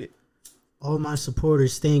ahead, read it. All my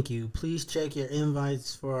supporters, thank you. Please check your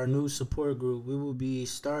invites for our new support group. We will be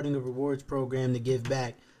starting a rewards program to give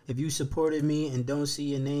back. If you supported me and don't see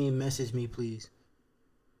your name, message me, please.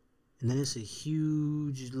 And then it's a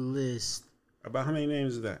huge list. About how many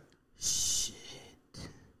names is that? Shit.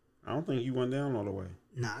 I don't think you went down all the way.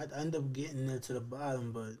 Nah, I ended up getting there to the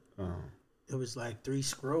bottom, but it was like 3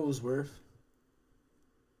 scrolls worth.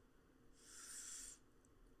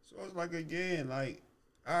 So it's like, again, like,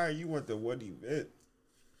 all right, you went to what event?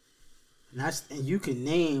 And you can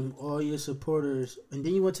name all your supporters. And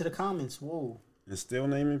then you went to the comments. Whoa. And still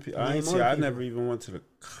naming people. I never even went to the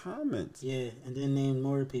comments. Yeah, and then name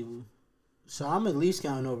more people. So I'm at least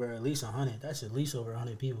counting over at least 100. That's at least over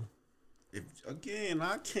 100 people. Again,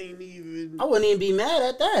 I can't even. I wouldn't even be mad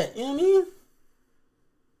at that. You know what I mean?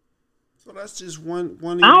 So that's just one.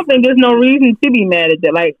 I don't think there's no reason to be mad at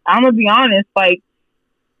that. Like, I'm gonna be honest. Like,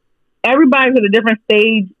 everybody's at a different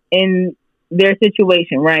stage in their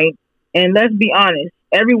situation, right? And let's be honest.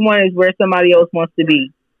 Everyone is where somebody else wants to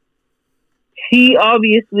be. She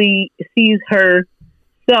obviously sees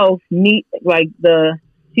herself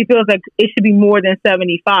she feels like it should be more than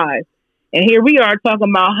 75. And here we are talking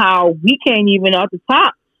about how we can't even off the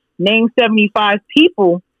top name 75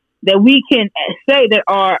 people that we can say that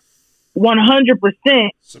are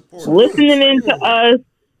 100% listening into us,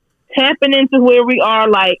 tapping into where we are,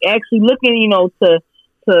 like actually looking,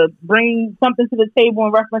 to bring something to the table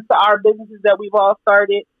in reference to our businesses that we've all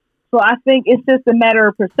started. So I think it's just a matter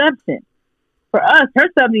of perception. For us, her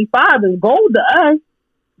 75 is gold to us.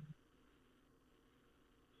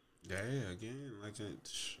 Yeah, again, like that.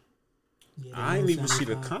 Yeah, I didn't even see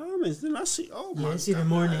the comments. Then I see, oh my God. It's even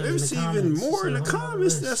more names. There's even more in the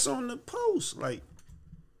comments that's on the post. Like,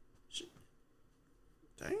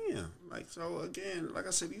 damn. Like, so again, like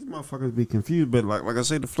I said, these motherfuckers be confused. But like I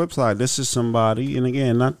said, the flip side, this is somebody, and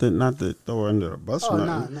again, not to throw her under the bus or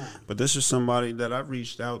nothing, but this is somebody that I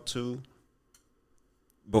reached out to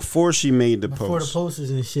before she made the post. Before the posters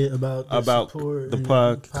and shit about the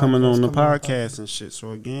pod coming on the podcast and shit.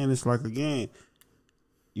 So again, it's like,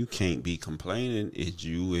 you can't be complaining. It's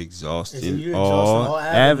you exhausting all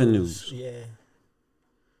avenues. Yeah.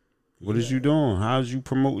 What is you doing? How's you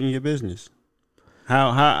promoting your business?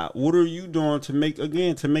 What are you doing to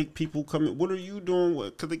make people come in? What are you doing?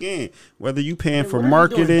 Because again, whether you paying for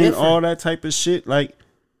marketing, all that type of shit, like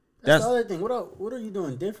that's the other thing. What are you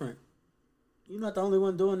doing different? You're not the only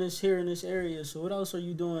one doing this here in this area. So what else are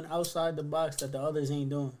you doing outside the box that the others ain't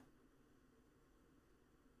doing?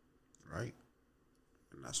 Right.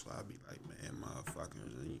 And that's why I be like, man,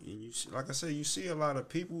 motherfuckers. And you see, like I say, you see a lot of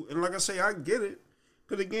people, and like I say, I get it.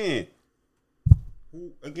 Because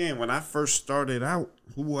again, when I first started out,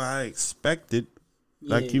 who I expected,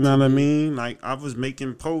 like, you know what I mean? Like, I was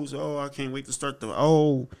making posts, I can't wait to start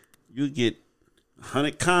you get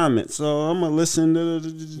 100 comments, so I'm going to listen to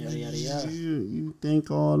you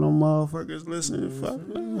think all them motherfuckers listening? Fuck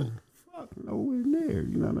nowhere near,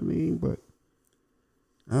 you know what I mean? But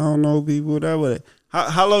I don't know people that would.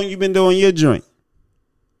 How long you been doing your joint?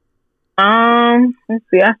 Let's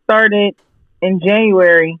see, I started in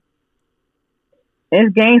January.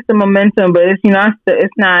 It's gained some momentum, but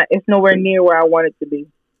it's nowhere near where I want it to be.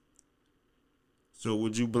 So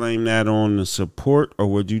would you blame that on the support, or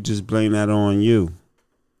would you just blame that on you?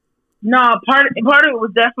 No, part of it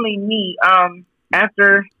was definitely me.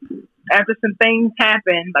 After some things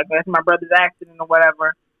happened, like after my brother's accident or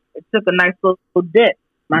whatever, it took a nice little dip.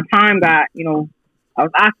 My time got, I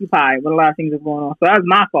was occupied with a lot of things that were going on. So that was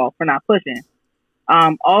my fault for not pushing.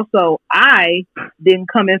 Also, I didn't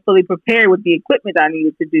come in fully prepared with the equipment I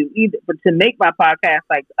needed to do either, but to make my podcast,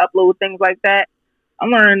 like upload things like that.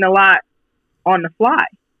 I'm learning a lot on the fly.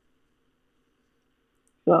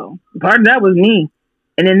 So part of that was me.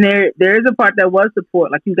 And then there is a part that was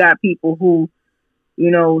support. Like you got people who,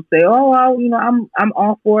 say, "Oh, I'm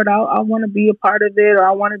all for it. I want to be a part of it, or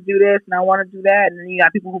I want to do this and I want to do that." And then you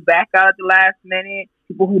got people who back out at the last minute,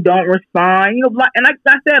 people who don't respond. And like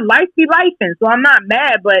I said, life be lifing. So I'm not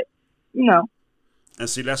mad, but And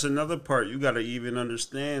see, that's another part you got to even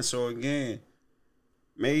understand. So again,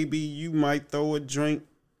 maybe you might throw a drink,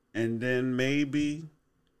 and then maybe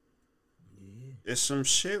it's some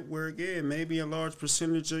shit where, again, maybe a large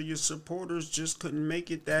percentage of your supporters just couldn't make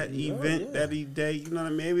it that event, that day. You know what I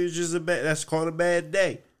mean? Maybe it's just that's called a bad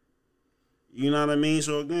day. You know what I mean?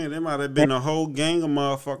 So again, there might have been a whole gang of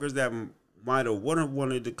motherfuckers that might have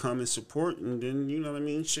wanted to come and support, and then, you know what I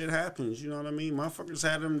mean, shit happens. You know what I mean? Motherfuckers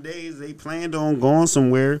had them days they planned on going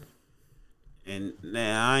somewhere, and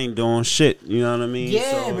I ain't doing shit. You know what I mean?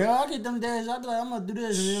 Yeah, so, bro. I get them days. I be like, I'm gonna do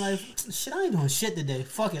this, and then like, shit, I ain't doing shit today.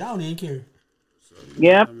 Fuck it, I don't even care. So,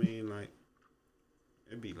 you know what I mean? Like,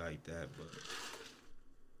 it'd be like that, but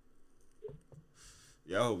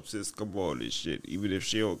I hope sis come on this shit, even if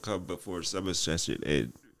she don't come before summer session.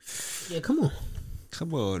 And yeah, come on.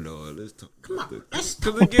 Come on, though. Let's talk. Come on. Because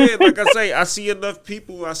again, like I say, I see enough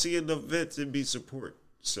people, I see enough vets and be support.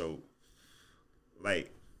 So, like,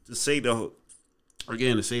 to say the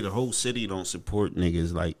whole city don't support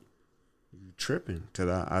niggas, like, you tripping.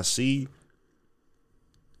 Because I see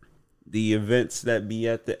the events that be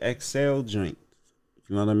at the XL joint.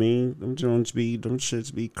 You know what I mean? Them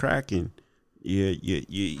shits be cracking. Yeah, your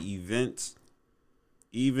events,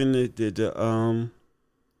 even the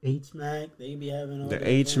HMAC, they be having all the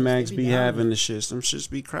HMACs be having the shit. Some shits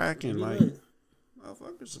be cracking. Like,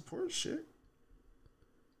 motherfuckers support shit.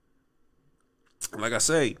 Like I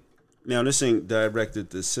say, now this ain't directed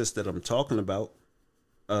to sis that I'm talking about,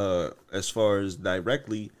 as far as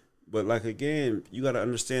directly, but like again, you gotta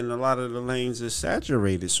understand a lot of the lanes is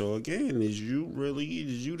saturated. So again, is you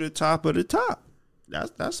the top of the top?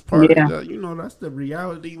 That's part of the, that's the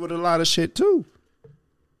reality with a lot of shit too.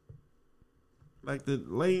 Like the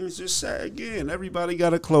lanes just said again, everybody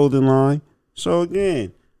got a clothing line. So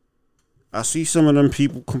again, I see some of them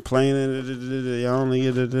people complaining. They only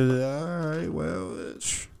all right. Well,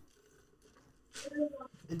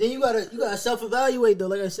 and then you gotta self-evaluate though.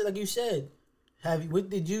 Like I said, like you said, what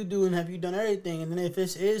did you do and have you done everything? And then if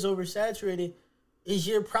it is oversaturated, is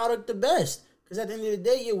your product the best? Because at the end of the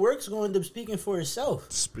day, your work's going to end up speaking for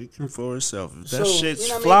itself. Speaking for itself. If that shit's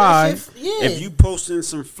fly, if you posting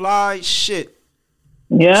some fly shit.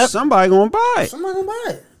 Yeah, somebody gonna buy it. Somebody gonna buy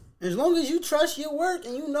it. As long as you trust your work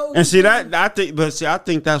and you know. And see that I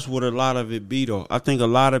think that's what a lot of it be though. I think a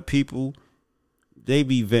lot of people they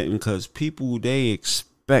be venting because people they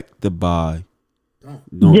expect to buy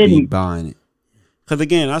don't be buying it. Because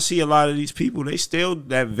again, I see a lot of these people they still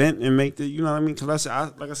that vent and make the you know what I mean. Because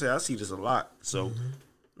I see this a lot. So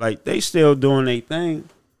like they still doing their thing.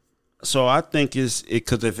 So I think it's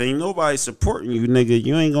because if ain't nobody supporting you, nigga,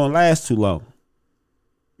 you ain't gonna last too long.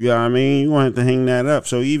 You know what I mean? You want to hang that up.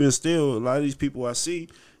 So even still, a lot of these people I see,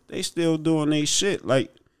 they still doing their shit.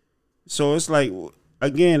 Like, so it's like,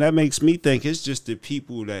 again, that makes me think it's just the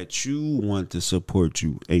people that you want to support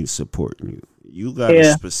you ain't supporting you. You got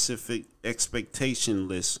a specific expectation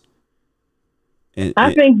list. And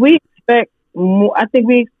I think we expect more. I think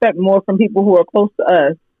we expect more from people who are close to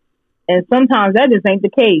us, and sometimes that just ain't the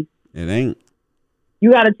case. It ain't.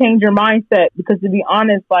 You got to change your mindset because, to be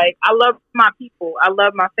honest, like I love my people, I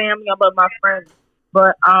love my family, I love my friends.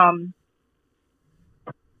 But I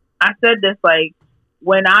said this like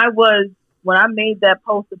when I made that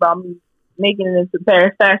post about me making it into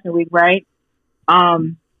Paris Fashion Week, right?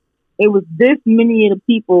 It was this many of the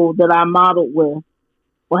people that I modeled with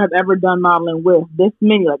or have ever done modeling with. This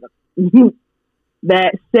many of them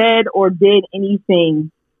that said or did anything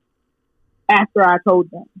after I told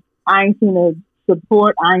them. I ain't seen a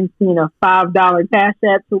support. I ain't seen a $5 cash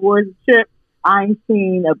app towards the trip. I ain't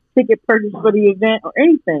seen a ticket purchase for the event or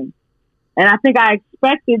anything. And I think I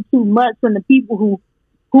expected too much from the people who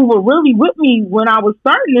were really with me when I was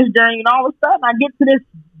starting this journey. And all of a sudden I get to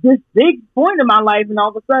this big point in my life and all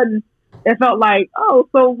of a sudden it felt like, oh,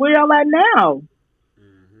 so where y'all at now?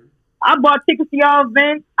 Mm-hmm. I bought tickets to y'all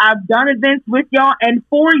events. I've done events with y'all and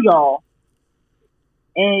for y'all.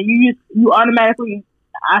 And you automatically,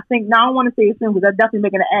 I think, now I don't want to say it soon because that's definitely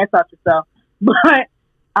making an ass out yourself. But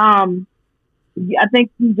I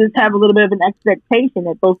think you just have a little bit of an expectation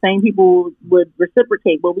that those same people would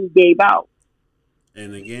reciprocate what we gave out.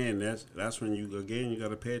 And again, that's when you got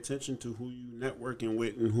to pay attention to who you networking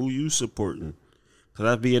with and who you supporting. Because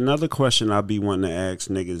that'd be another question I'd be wanting to ask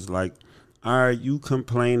niggas. Like, all right, you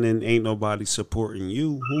complaining ain't nobody supporting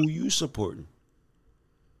you. Who you supporting?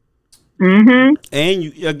 Mm-hmm. And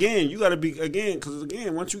you got to be because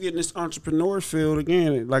once you get in this entrepreneur field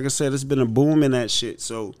again, like I said, it's been a boom in that shit.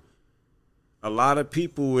 So a lot of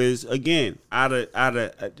people is out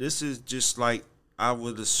of this is just like I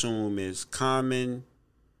would assume is common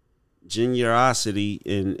generosity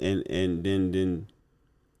and then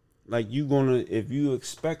like you gonna if you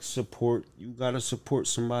expect support, you gotta support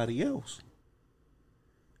somebody else.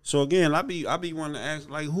 So again, I be wanting to ask,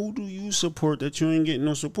 like, who do you support that you ain't getting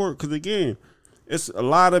no support? Because again, it's a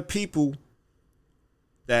lot of people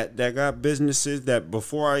that got businesses that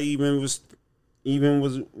before I even was you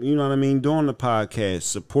know what I mean, doing the podcast,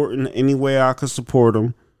 supporting any way I could support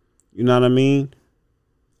them. You know what I mean?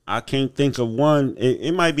 I can't think of one.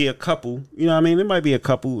 It might be a couple. You know what I mean? It might be a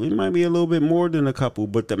couple. It might be a little bit more than a couple.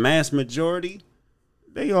 But the mass majority,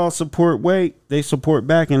 they all support they support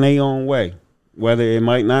back in their own way. Whether it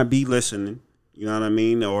might not be listening, you know what I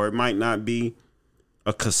mean? Or it might not be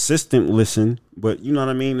a consistent listen, but you know what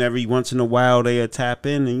I mean? Every once in a while they tap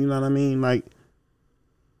in and you know what I mean? Like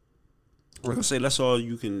I say, that's all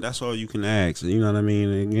you can ask. You know what I mean?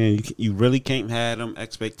 And again, you really can't have them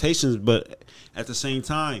expectations, but at the same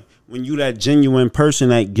time, when you that genuine person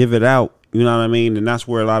that give it out, you know what I mean? And that's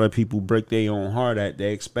where a lot of people break their own heart at.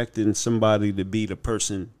 They expecting somebody to be the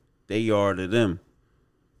person they are to them.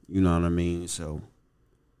 You know what I mean? So,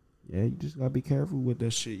 yeah, you just gotta be careful with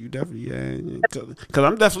that shit. You definitely, cause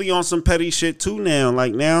I'm definitely on some petty shit too now.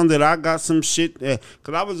 Like now that I got some shit,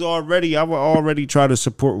 cause I would already try to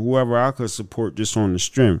support whoever I could support just on the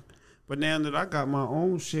strength. But now that I got my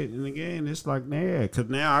own shit, and again, it's like, nah, cause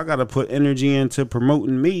now I gotta put energy into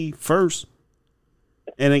promoting me first.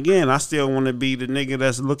 And again, I still want to be the nigga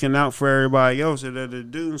that's looking out for everybody else that they're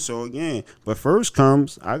doing. So again, but first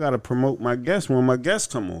comes, I got to promote my guests when my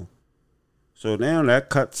guests come on. So now that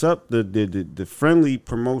cuts up the friendly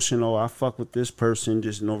promotion. Oh, I fuck with this person,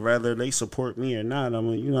 just rather they support me or not. I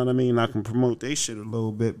mean, you know what I mean? I can promote their shit a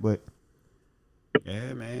little bit, but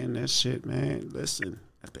yeah, man, that shit, man. Listen,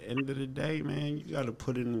 at the end of the day, man, you got to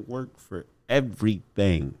put in work for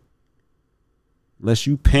everything. Unless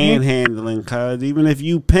you panhandling, cause even if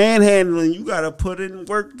you panhandling, you gotta put in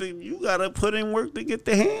work. To get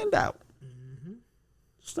the handout. Mm-hmm.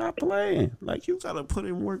 Stop playing. Like you gotta put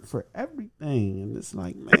in work for everything, and it's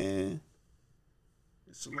like, man,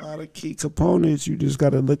 it's a lot of key components. You just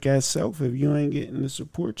gotta look at self. If you ain't getting the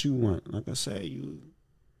support you want, like I say, you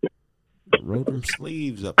roll them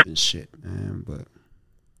sleeves up and shit, man. But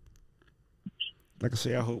like I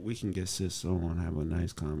say, I hope we can get sis on and have a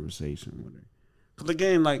nice conversation with her. Cause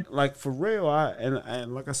again, like for real,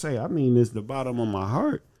 and like I say, I mean this the bottom of my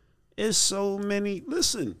heart. It's so many.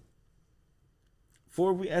 Listen,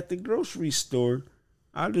 before we at the grocery store,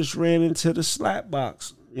 I just ran into the slap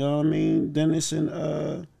box. You know what I mean? Dennis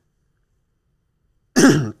and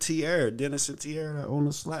Tierra that own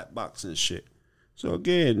the slap box and shit. So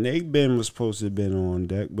again, was supposed to have been on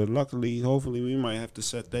deck, but luckily, hopefully, we might have to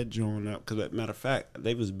set that joint up. Cause as a matter of fact,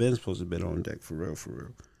 they was been supposed to have been on deck for real.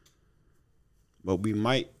 But we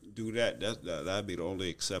might do that. That'd be the only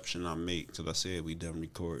exception I make, because I said we done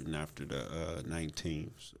recording after the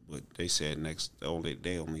 19th. But they said only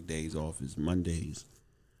days off is Mondays.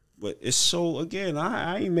 But it's so, again,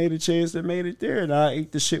 I ain't made a chance that made it there, and I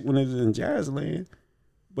ate the shit when it was in Jazzland.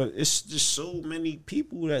 But it's just so many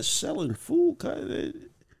people that's selling food.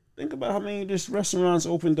 Think about how many just restaurants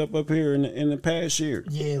opened up here in the past year.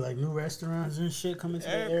 Yeah, like new restaurants and shit coming to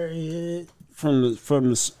the area. From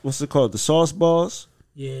the what's it called, the Sauce Balls?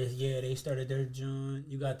 Yeah, they started their joint.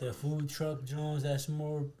 You got the food truck joints that's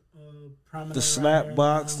more prominent. The Slap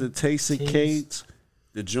Box, the Taste of Cates,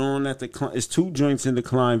 the joint at it's two joints in the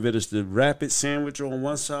Klein Village. The Rapid Sandwich on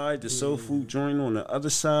one side, the Soul Food joint on the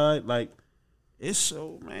other side. Like, it's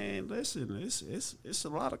so, man. Listen, it's a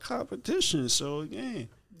lot of competition. So again.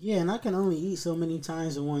 Yeah, and I can only eat so many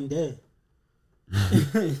times in one day.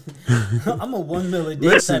 I'm a 1 meal a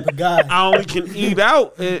day type of guy. I only can eat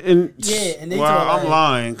out, and they I'm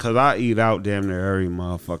lying because I eat out damn near every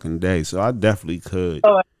motherfucking day, so I definitely could.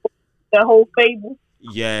 Oh, the whole fable.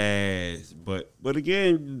 Yes, but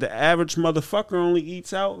again, the average motherfucker only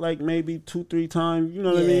eats out like maybe 2-3 times. You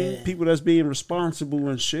know what I mean? People that's being responsible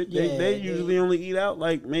and shit, they usually only eat out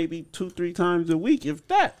like maybe 2-3 times a week, if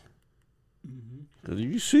that. Cause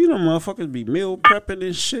you see them motherfuckers be meal prepping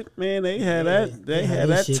and shit, man. They had that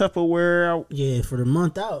Tupperware out. Yeah, for the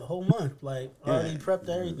month out, whole month. Like already prepped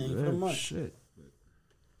everything for the month. Shit.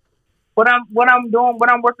 What I'm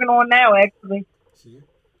working on now, actually.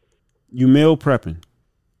 You meal prepping?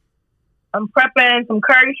 I'm prepping some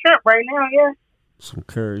curry shrimp right now. Yeah. Some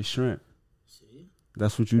curry shrimp. See?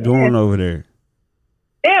 That's what you doing over there.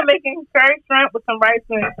 Yeah, making curry shrimp with some rice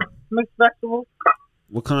and mixed vegetables.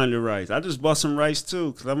 What kind of rice? I just bought some rice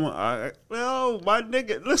too, cause well, my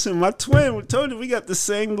nigga, listen, my twin, we told you we got the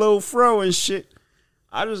same little fro and shit.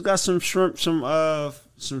 I just got some shrimp, some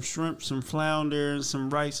flounder, and some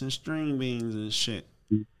rice and string beans and shit.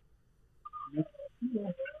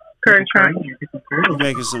 Curry shrimp. You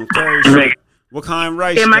making some curry shrimp? What kind of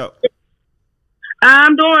rice you got?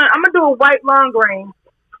 I'm gonna do a white long grain.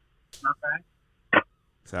 Okay.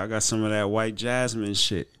 So I got some of that white jasmine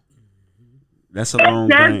shit. That's a long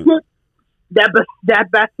grain. That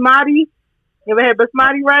basmati. You ever had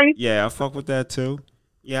basmati rice? Yeah, I fuck with that too.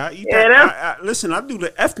 Yeah, I eat that. Listen, I do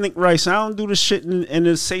the ethnic rice. I don't do the shit in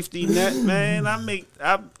the safety net, man. I'm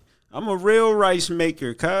a real rice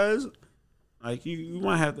maker, cuz. Like, you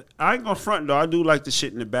might have to. I ain't gonna front, though. I do like the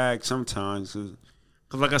shit in the bag sometimes.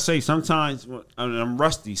 Cause like I say, sometimes I'm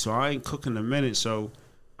rusty, so I ain't cooking a minute. So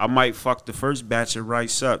I might fuck the first batch of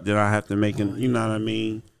rice up. Then I have to make it, you know what I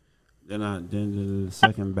mean? Then the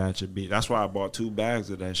second batch would be. That's why I bought 2 bags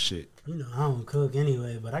of that shit. You know, I don't cook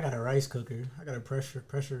anyway, but I got a rice cooker. I got a pressure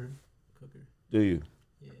cooker. Do you?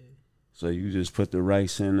 Yeah. So you just put the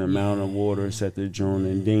rice in the amount of water, set the joint,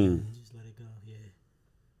 and ding. Just let it go,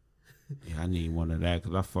 Yeah, I need one of that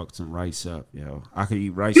because I fucked some rice up, yo. I could eat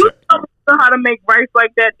rice. You don't know how to make rice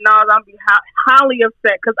like that? No, I'll be highly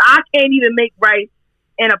upset because I can't even make rice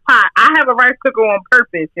in a pot. I have a rice cooker on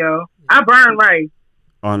purpose, yo. I burn rice.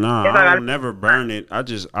 Oh no, I'll never burn it. I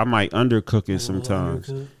might undercook it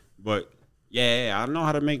sometimes. But yeah, I know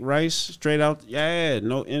how to make rice straight out. Yeah,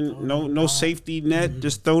 no safety net.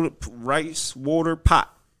 Just throw the rice, water,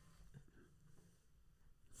 pot.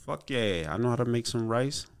 Fuck yeah, I know how to make some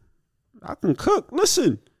rice. I can cook.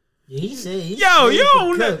 Listen. Yeah, he said you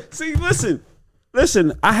don't know. See, listen.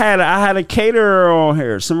 I had a caterer on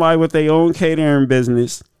here. Somebody with their own catering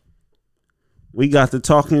business. We got to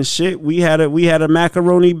talking shit. We had a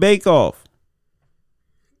macaroni bake off.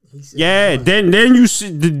 Yeah, then you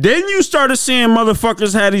started seeing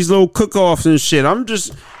motherfuckers had these little cook offs and shit. I'm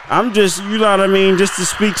just you know what I mean, just to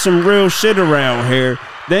speak some real shit around here.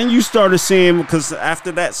 Then you started seeing, because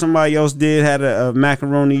after that somebody else had a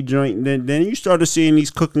macaroni joint. Then you started seeing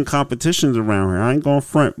these cooking competitions around here. I ain't gonna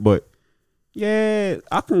front, but yeah,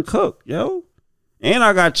 I can cook, yo. And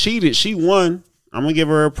I got cheated. She won. I'm gonna give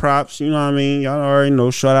her props, you know what I mean? Y'all already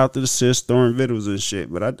know, shout out to the sis throwing videos and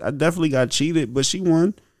shit. But I definitely got cheated, but she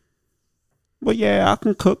won. But yeah, I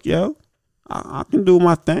can cook, yo. I can do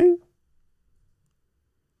my thing.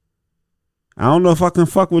 I don't know if I can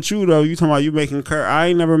fuck with you, though. You talking about you making curry. I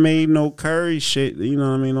ain't never made no curry shit, you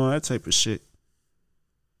know what I mean? All that type of shit.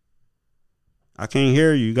 I can't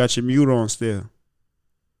hear you. You got your mute on still.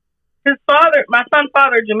 My son's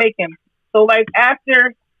father is Jamaican. So, like,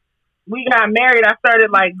 after we got married, I started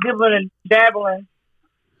like dibbling and dabbling,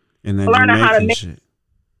 and then learning how to make shit.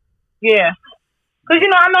 Yeah, because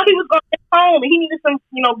I know he was going home and he needed some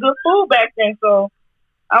good food back then. So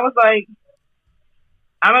I was like,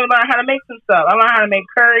 I'm gonna learn how to make some stuff. I learned how to make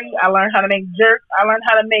curry. I learned how to make jerk. I learned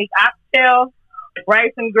how to make oxtails,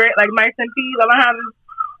 rice and rice and peas. I learned how to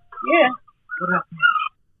What else?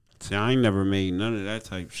 See, I ain't never made none of that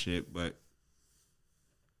type shit, but.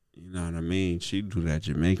 You know what I mean? She do that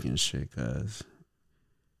Jamaican shit, cuz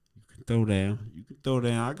you can throw down.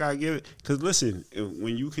 I gotta give it, cause listen,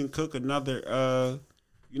 when you can cook another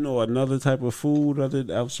type of food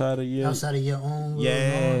outside of your own.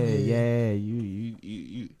 Yeah.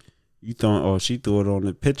 You thought, oh, she threw it on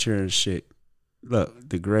the picture and shit. Look,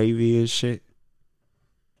 the gravy and shit.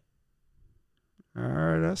 All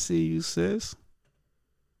right, I see you, sis.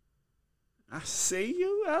 I see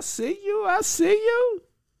you.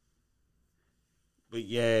 But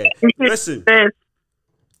yeah, listen,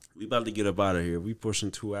 we about to get up out of here. We pushing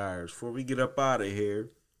 2 hours. Before we get up out of here,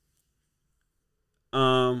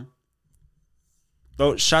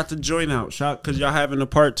 shot the joint out, because y'all having a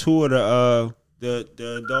part 2 of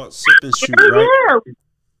the adult sip and shoot, right?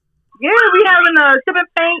 Yeah, we having a sip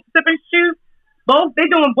and shoot. Both they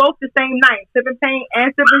doing both the same night. Sip and paint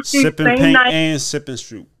and sip and shoot. Sip and paint night. And sip and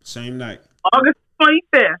shoot same night. August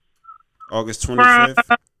 25th. August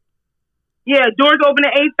 25th. Yeah, doors open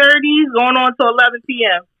at 8:30, going on to 11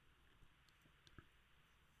 p.m.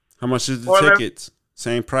 How much is the tickets?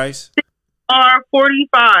 Same price? Are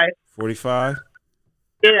 45. 45?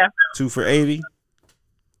 Yeah. 2 for 80? 2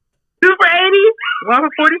 for 80, 1 for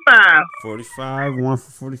 45. 45, 1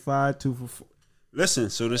 for 45, 2 for 4. Listen,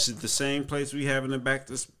 so this is the same place we have in the back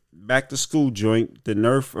to school joint, the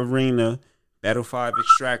Nerf Arena, Battle 5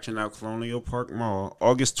 Extraction out Colonial Park Mall,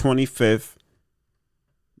 August 25th.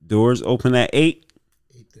 Doors open at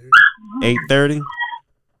 8:30.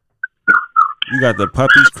 You got the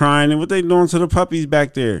puppies crying, and what they doing to the puppies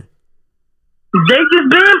back there? They just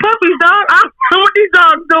being puppies, dog. I don't know what these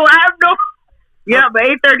dogs do. I have no. Yeah, but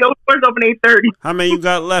 8:30. Doors open 8:30. How many you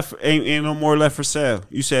got left? Ain't no more left for sale.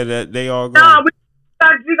 You said that they all No, gone. we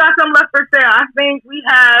got some left for sale. I think we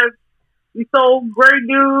sold Gray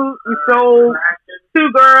Dude. We sold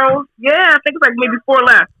 2 girls. Yeah, I think it's like maybe 4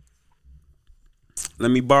 left.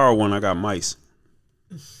 Let me borrow one. I got mice.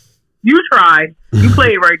 You tried. You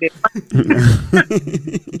played right there.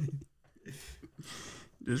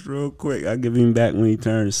 Just real quick, I'll give him back when he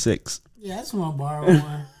turns 6. Yeah, I just want to borrow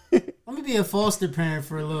one. Let me be a foster parent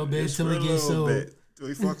for a little bit until it gets sold. Till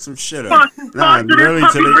he fuck some shit up. Nah, really,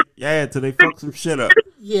 till they fuck some shit up.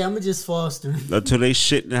 Yeah, I'm gonna just foster him. Until they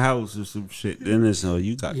shit in the house or some shit. Then it's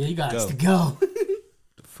you got to go.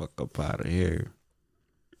 The fuck up out of here.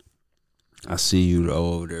 I see you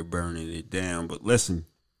over there burning it down. But listen,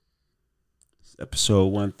 it's episode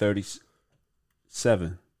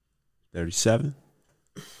 137. 37?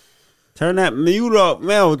 Turn that mute up,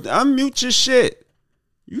 Mel. Unmute your shit.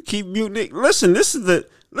 You keep muting it. Listen, this is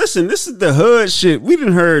the hood shit. We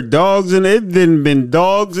done heard dogs in it. Didn't been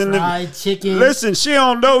dogs in fried chicken. Listen, she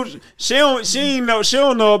don't know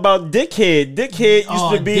about Dickhead. Dickhead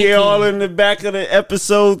used to be here all in the back of the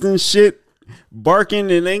episodes and shit,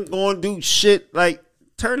 barking and ain't gonna do shit. Like,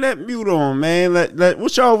 turn that mute on, man. Let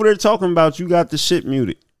what y'all over there talking about? You got the shit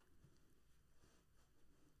muted.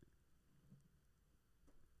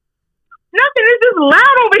 Nothing. It's just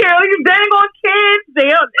loud over here. These dang on kids. They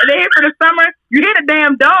here for the summer. You hear the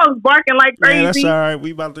damn dogs barking like crazy. Yeah, that's all right.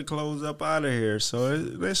 We about to close up out of here. So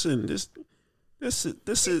listen, this is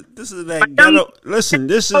that ghetto. Listen,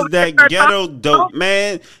 this is that ghetto dope,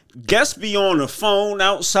 man. Guests be on the phone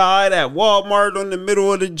outside at Walmart in the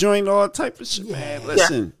middle of the joint, all type of shit, man.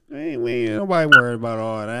 Listen, ain't nobody worried about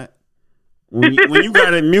all that. When you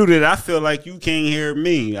got it muted, I feel like you can't hear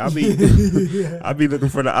me. I'll be looking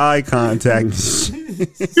for the eye contact.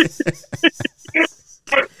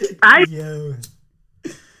 But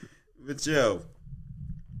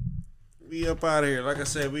we up out of here. Like I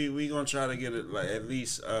said, we gonna try to get it like at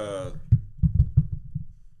least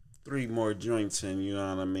 3 more joints in. You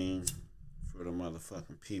know what I mean? For the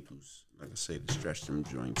motherfucking peoples. Like I say, to stretch them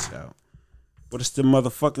joints out. But it's the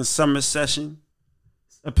motherfucking summer session.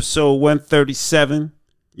 Episode 137.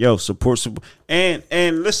 Yo, support. And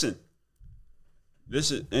listen.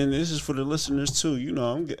 This is for the listeners too. You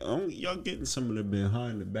know, y'all getting some of the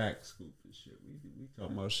behind the back scoop and shit. We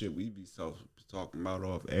talking about shit we be talking about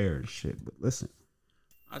off air and shit. But listen,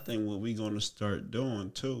 I think what we gonna start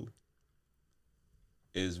doing too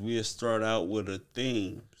is we'll start out with a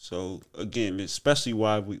theme. So again, especially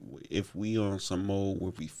if we on some mode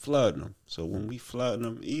where we flooding them. So when we flooding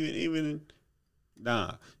them,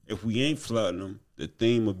 if we ain't flooding them, the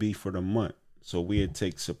theme would be for the month. So we'd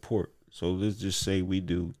take support. So let's just say we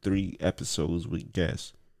do 3 episodes with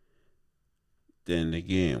guests. Then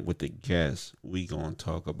again, with the guests, we gonna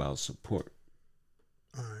talk about support.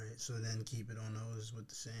 All right, so then keep it on those with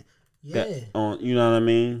the same. Yeah. You know what I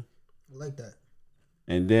mean? I like that.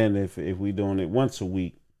 And then if we doing it once a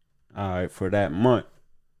week, all right, for that month,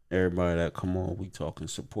 everybody that come on, we talking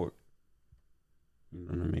support. You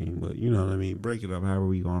know what I mean? But you know what I mean? Break it up. However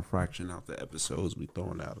we gonna fraction out the episodes we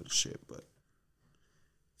throwing out and shit. But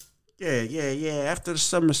yeah. After the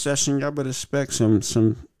summer session, y'all better expect some.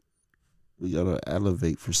 We gotta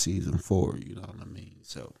elevate for season 4. You know what I mean?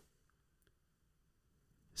 So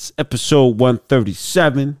it's episode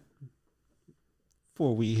 137.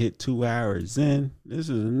 Before we hit 2 hours in, this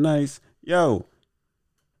is a nice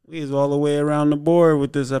we is all the way around the board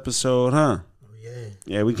with this episode, huh?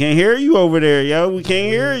 Yeah, we can't hear you over there, yo. We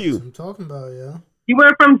can't hear you. What I'm talking about, yo. You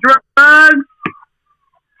went from drugs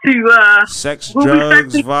to sex,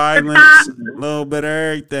 drugs, violence, a little bit of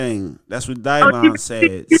everything. That's what Dylon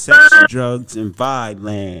said. Sex, drugs, and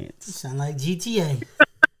violence. Sound like GTA.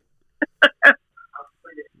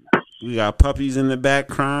 We got puppies in the back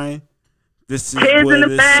crying. This is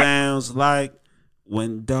what it sounds like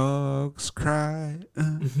when dogs cry.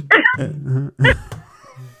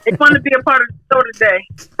 They want to be a part of the show today.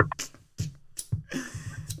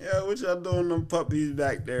 Yeah, what y'all doing them puppies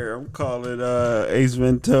back there? I'm calling Ace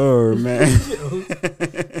Ventura, man.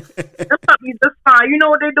 The puppies just fine. You know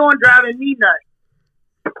what they're doing? Driving me nuts.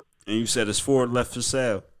 And you said it's 4 left for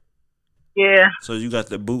sale. Yeah. So you got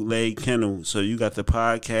the bootleg kennel. So you got the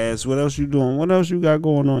podcast. What else you doing? What else you got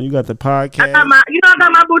going on? You got the podcast. I got my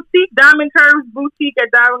boutique, Diamond Curves Boutique at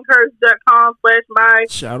diamondcurves.com/my.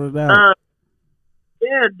 Shout it out.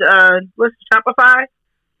 What's Shopify?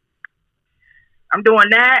 I'm doing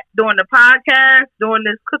that, doing the podcast, doing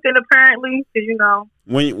this cooking apparently, because you know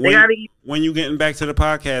when you getting back to the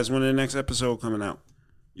podcast? When the next episode coming out?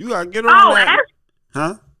 You gotta get on that. Actually,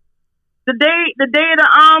 Huh? the day of the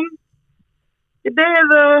event,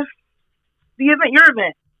 your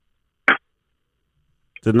event.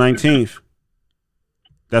 The 19th.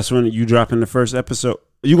 That's when you dropping the first episode.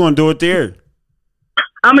 You gonna do it there?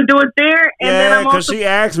 I'm gonna do it there, and then I'm because also. she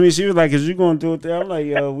asked me, she was like, "Is you gonna do it there?" I'm like,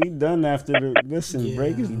 "Yo, we done after the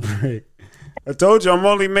break is break." I told you I'm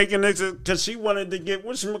only making this because she wanted to get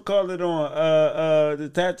whatchamacallit on the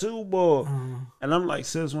tattoo board, and I'm like,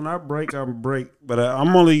 sis, when I break, I'm break, but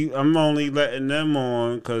I'm only letting them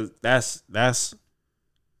on because that's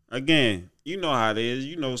again, you know how it is.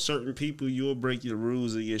 You know, certain people you'll break your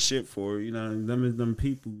rules or your shit for. You know, them is them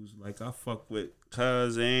people's like I fuck with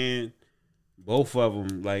cuz and both of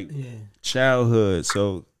them like childhood.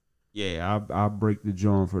 So yeah, I'll break the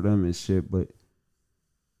joint for them and shit, but.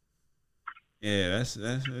 Yeah, that's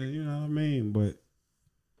you know what I mean. But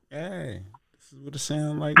hey, this is what it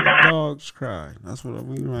sounds like when dogs cry. That's what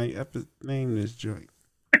we might have to name this joint.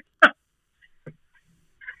 That's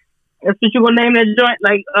what you gonna name that joint?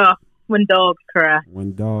 Like when dogs cry.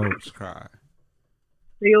 When dogs cry.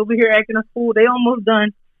 They over here acting a fool. They almost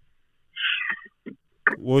done.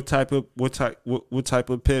 What type of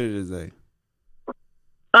pit is they?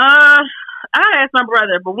 I asked my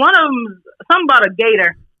brother, but one of them something about a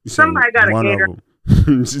gator. Somebody got a gator.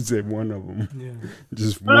 She said one of them. Yeah.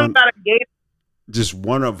 Just one. Got a gator. Just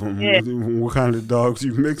one of them. Yeah. What kind of dogs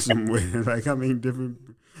you mix them with? Like how many different?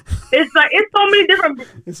 It's like it's so many different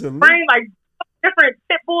brain, like different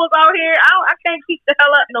pit bulls out here. I can't keep the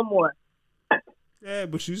hell up no more. Yeah,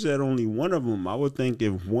 but you said only one of them. I would think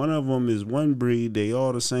if one of them is one breed, they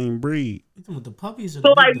all the same breed. You talking about the puppies or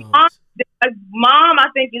so the like mom, I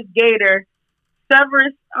think is gator.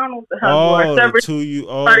 Severus, I don't know what the hell.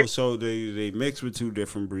 So they mix with two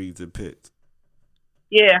different breeds of pits.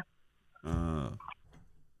 Yeah.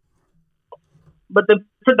 But the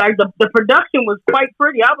production was quite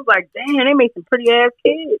pretty. I was like, damn, they made some pretty ass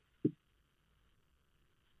kids.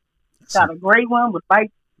 Got a gray one with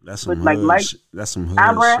light. That's some hood shit. That's some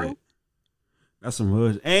hood shit. That's some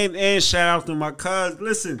hood. And shout out to my cuz.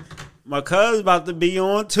 Listen, my cuz about to be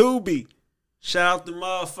on Tubi. Shout out to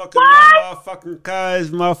motherfucking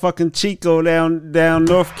cuz, motherfucking Chico down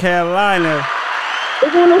North Carolina.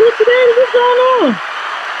 What's going on?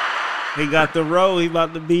 He got the role. He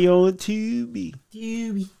about to be on Tubi.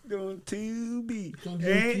 On Tubi.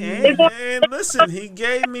 And listen, he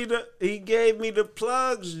gave me the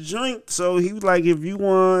plugs joint. So he was like, if you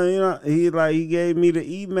want, you know, he gave me the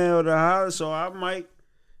email to her, so I might.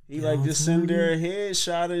 He like just send her a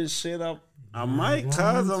headshot and shit up. I might,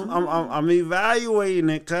 cuz I'm evaluating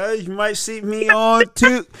it, cuz you might see me on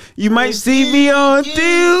You might see me on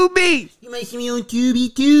Tubi. You might see me on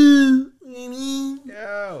Tubi too. You know what I mean?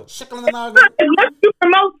 Yo. Unless you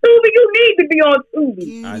promote Tubi, you need to be on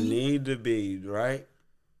Tubi. I need to be, right?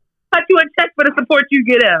 Cut you a check for the support you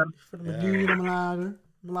get out.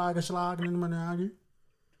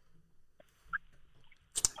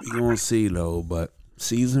 You gonna see though, but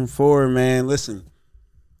season 4, man, listen.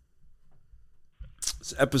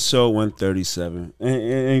 It's episode 137.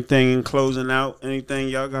 Anything in closing out? Anything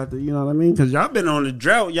y'all got to, you know what I mean? Because y'all been on the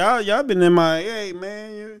drought. Y'all been in my, hey,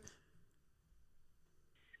 man.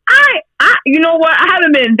 You know what? I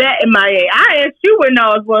haven't been that in my age. I asked you where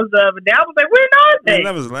Nas was the other day. I was like, where Nas is?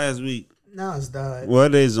 That was last week. Nas died. Well,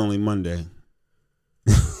 it is only Monday.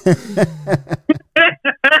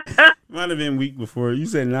 Might have been week before. You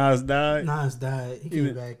said Nas died? Nas died. He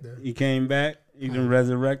came back, though. He came back? He been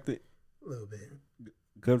resurrected? A little bit.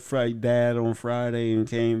 Good Friday died on Friday and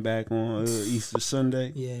came back on Easter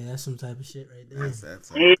Sunday. Yeah, that's some type of shit right there.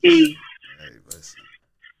 That's hey, listen.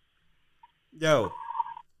 Yo,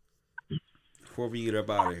 before we get up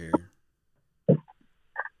out of here,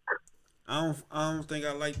 I don't think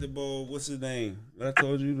I like the boy. What's his name? I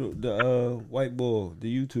told you the white boy,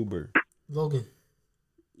 the YouTuber. Logan.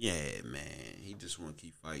 Yeah, man. He just want to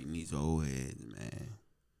keep fighting these old heads, man.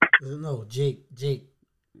 No, Jake. Jake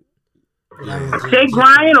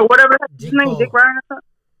Ryan or whatever his name. Jake Ryan or something.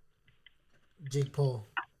 Jake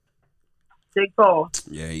Paul.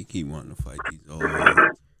 Yeah, he keep wanting to fight these old heads.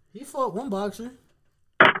 He fought one boxer.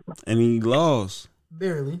 And he lost.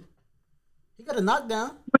 Barely. He got a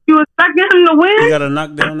knockdown. But you expecting him to win? He got a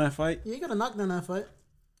knockdown that fight? Yeah, he got a knockdown that fight.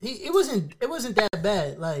 It wasn't that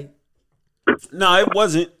bad. Like, no, it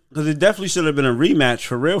wasn't. Because it definitely should have been a rematch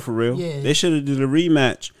for real. Yeah. They should have did a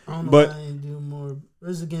rematch. I don't know why I didn't do more. It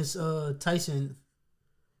was against Tyson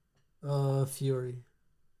Fury.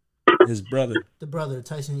 His brother. The brother,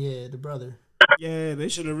 Tyson, the brother. Yeah, they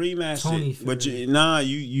should have rematched Tony it. But Fury.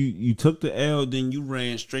 you took the L, then you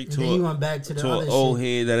ran straight And to then he went back to the an other old shit.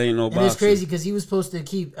 head that ain't no And boxer. it's crazy because he was supposed to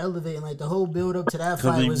keep elevating. Like the whole build up to that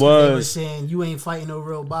fight he was 'cause they were was. saying you ain't fighting no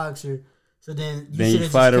real boxer. So then you Then you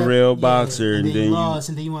should've fight just a real boxer, and then you you lost,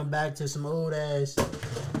 and then you went back to some old ass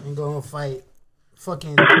and go and fight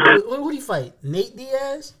fucking what did he fight? Nate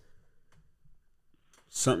Diaz?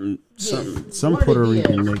 Some one of Puerto the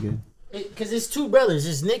Rican Diaz. nigga. Because it's two brothers.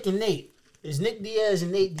 It's Nick and Nate. It's Nick Diaz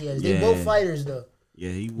and Nate Diaz. They Yeah. both fighters though.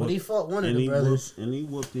 Yeah, But he fought one of the brothers. He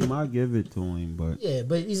whooped him. I give it to him, but Yeah,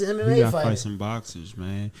 but he's an he MMA got to fighter. fight some boxers,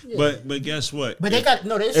 man. Yeah. But guess what? But they got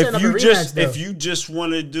they're setting up a rematch though. If you just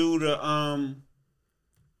want to do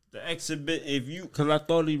the exhibit, because I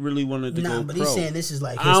thought he really wanted to go but pro. he's saying this is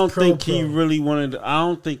like his I don't think pro. he really wanted. I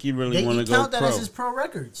don't think he really wanted to go count that pro. as his pro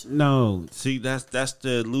records. No, see that's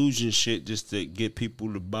the illusion shit, just to get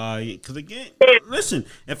people to buy it. Because again, listen,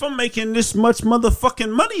 if I'm making this much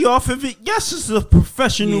motherfucking money off of it, yes, it's a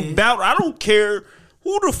professional bout. I don't care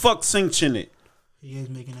who the fuck sanctioned it. He is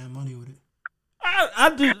making that money with it.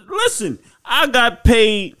 I did. Listen, I got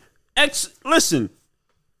paid. Listen,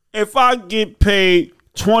 if I get paid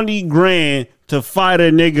 20 grand to fight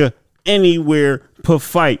a nigga anywhere per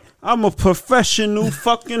fight, I'm a professional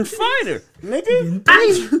fucking fighter, nigga.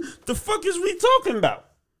 The fuck is we talking about?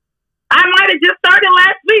 I might have just started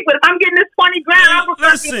last week, but if I'm getting this 20 grand, I'm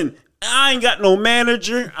Listen, I ain't got no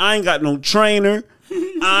manager. I ain't got no trainer.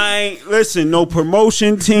 No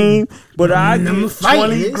promotion team. But I get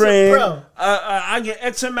 20 grand. I get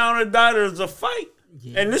X amount of dollars a fight.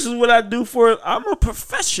 Yeah. And this is what I do I'm a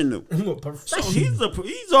professional. So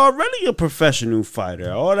he's already a professional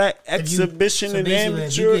fighter. All that exhibition and amateur.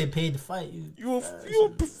 If you get paid to fight, you're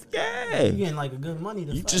getting like a good money to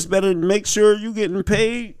fight. You just better make sure you getting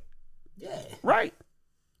paid. Yeah. Right.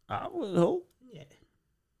 I would hope. Yeah.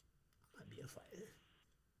 Might be a fighter.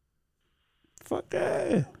 Fuck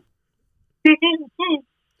that. I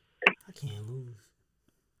can't lose.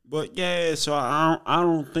 But yeah, so I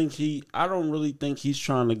don't really think he's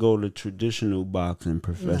trying to go to traditional boxing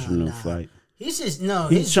professional fight. He's just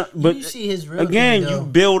but you see his real again, thing, you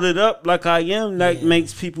build it up like I am, that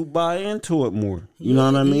makes people buy into it more. You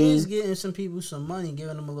know what I mean? He's getting some people some money,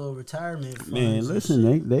 giving them a little retirement fund. Man,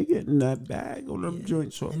 listen, they getting that bag on them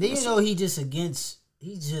joints. So and then he's just against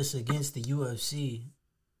the UFC.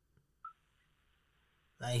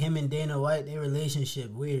 Like him and Dana White, their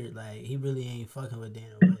relationship weird. Like he really ain't fucking with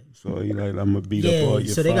Dana White. So he like, I'm gonna beat up all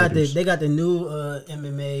your so fighters. they got the new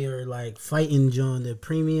MMA or like fighting joint, the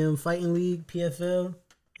Premium Fighting League PFL,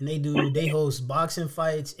 and they host boxing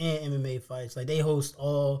fights and MMA fights. Like they host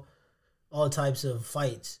all types of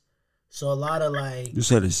fights. So a lot of like you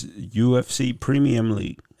said it's UFC Premium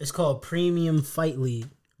League. It's called Premium Fight League.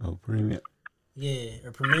 Oh, Premium. Yeah,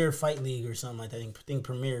 or Premier Fight League or something like that. I think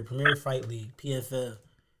Premier Fight League PFL.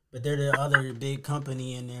 But they're the other big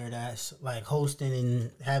company in there that's like hosting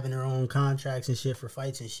and having their own contracts and shit for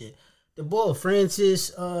fights and shit. The bull, Francis,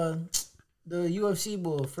 the UFC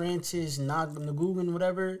bull, Francis Ngannou,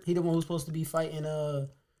 whatever. He the one who's supposed to be fighting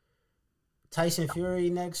Tyson Fury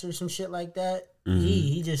next or some shit like that. Mm-hmm.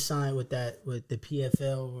 He just signed with the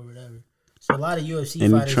PFL or whatever. So a lot of UFC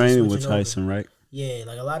and fighters training with Tyson, right? Yeah,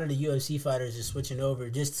 like a lot of the UFC fighters are switching over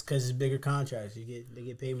just because it's bigger contracts. They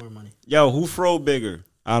get paid more money. Yo, who throw bigger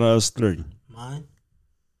out of us three? Mine.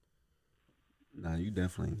 Nah, you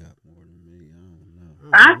definitely got more than me.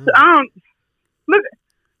 I don't know. I don't look.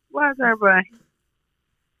 Why is everybody?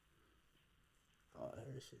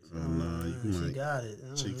 She got it.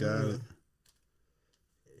 She got it.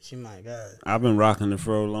 She might got it. I've been rocking the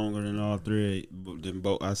fro longer than all three.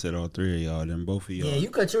 I said all three of y'all. Then both of y'all. Yeah, you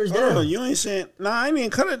cut yours down. Oh, you ain't saying. Nah, I ain't even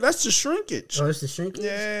cut it. That's the shrinkage. Oh, it's the shrinkage.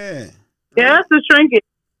 Yeah. Yeah, that's the shrinkage.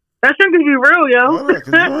 That shrinkage be real, yo. Well,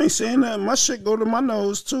 cause you ain't saying that. My shit go to my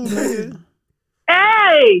nose too, nigga.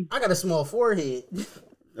 Hey, I got a small forehead.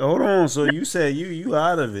 Hold on. So you said you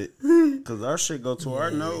out of it? Cause our shit go to our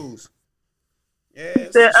nose. Yeah,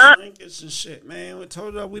 it's the shrinkage and shit, man. We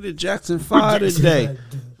told y'all we the Jackson 5 today.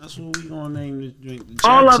 That's what we gonna name this drink. The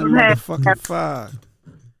Jackson all of them motherfucking 5.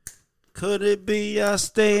 Could it be I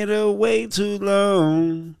stayed away too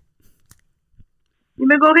long? You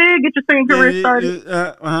better go ahead, get your singing career started.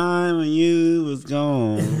 When you was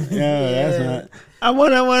gone. That's right. I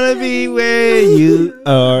wanna be where you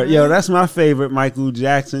are. Yo, that's my favorite Michael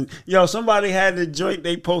Jackson. Yo, somebody had the joint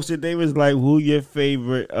they posted. They was like, "Who your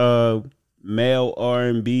favorite male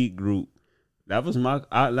R&B group?" That was that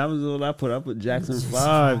was what I put. I put Jackson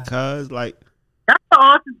 5, cuz like that's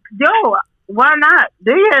awesome. Yo, why not?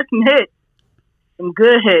 They had some hits, some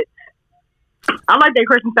good hits. I like that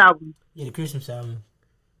Christmas album. Yeah, the Christmas album.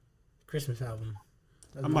 Christmas album.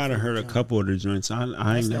 I might have heard a couple of the joints. I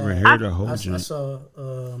ain't never that. heard a whole I joint. saw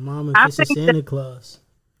Mama Kissing Santa Claus.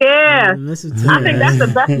 Yeah. Mistletoe. I think that's the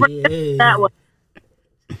best version Yeah. that one.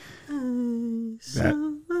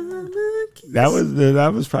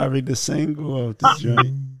 That was probably the single of the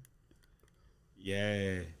joint.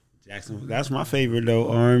 Yeah, Jackson. That's my favorite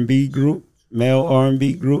though. R&B group, male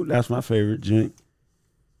R&B group. That's my favorite joint.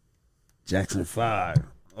 Jackson 5,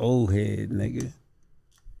 old head nigga.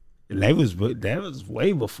 And that was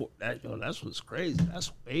way before that. Yo, that's what's crazy. That's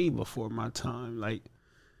way before my time. Like,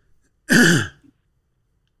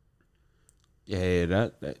 yeah,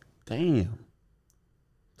 that damn.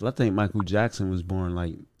 I think Michael Jackson was born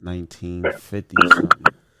like 1950 something.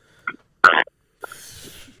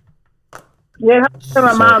 Yeah,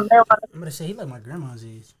 my mom. I'm gonna say he like my grandma's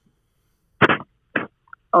age.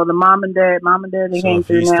 Oh, the mom and dad, they So came if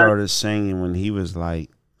through he now. started singing when he was like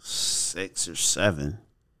 6 or 7,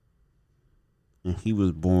 and he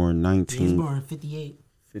was born He was born in 58.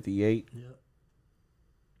 58. Yep.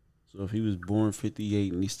 So if he was born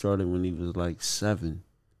 58 and he started when he was like 7,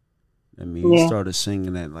 I mean, he started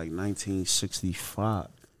singing at like 1965.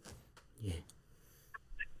 Yeah.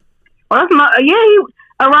 Well, that's he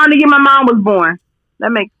around the year my mom was born.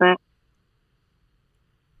 That makes sense.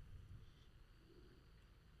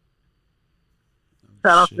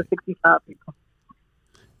 Shout out to 65 people.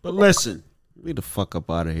 But listen, we the fuck up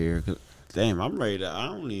out of here. Damn, I'm ready to. I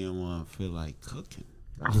don't even want to feel like cooking.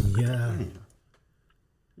 Yeah. Damn.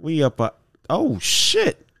 We up. Oh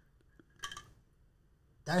shit.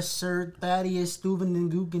 That's Sir Thaddeus Steuben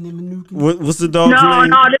and Gookin and Manukin. What's the dog's name?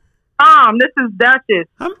 No, this is Tom. This is Duchess.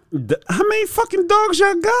 How many fucking dogs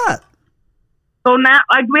y'all got? So now,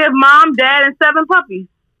 like, we have mom, dad, and 7 puppies.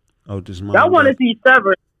 Oh, just mom. Y'all want to see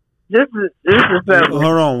Severance. This is Severance. Hold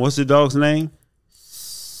on. What's the dog's name?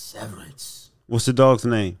 Severance. What's the dog's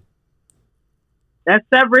name? That's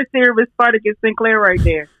Severance here with Spartacus Sinclair right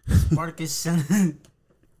there. Spartacus Severance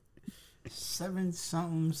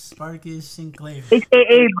something Spartacus Sinclair.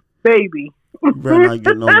 AKA baby. You better not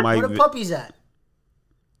get no mic. Where the puppies at?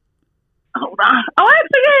 Oh,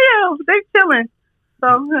 actually, yeah. They chilling.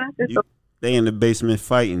 So, They in the basement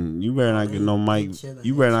fighting. You better not get no mic.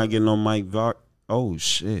 You better not get no mic. Oh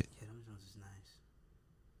shit. Yeah, those ones is nice.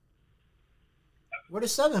 Where the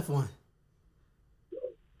 7th one?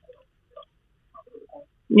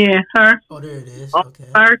 yeah, her. Oh, there it is. Okay.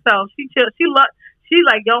 Herself. She chill. She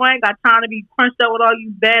like, yo, I ain't got time to be crunched up with all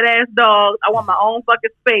you badass dogs. I want my own fucking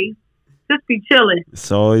space. Just be chilling It's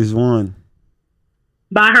always one.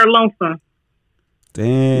 by her lonesome.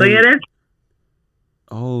 Damn. But yeah, that's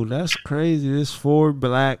Oh, that's crazy. There's 4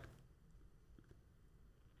 black,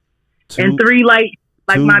 2, and 3 like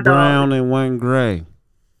 2 my dog. brown and 1 gray.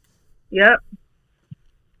 Yep.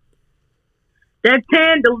 That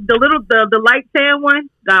tan, the light tan one,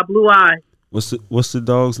 got blue eyes. What's the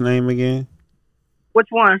dog's name again? Which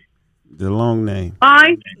one? The long name.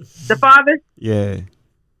 Mine, the father, Yeah.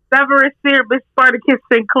 Severus Cerebus Spartacus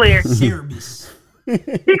Sinclair. Cerebus. He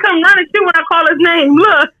come running too when I call his name.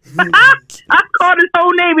 Look, I called his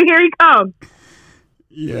whole name and here he comes.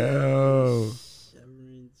 Yo.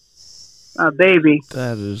 Oh, baby.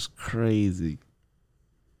 That is crazy.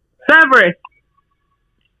 Severus.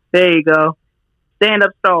 There you go. Stand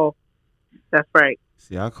up tall. That's right.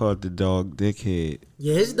 See, I called the dog Dickhead.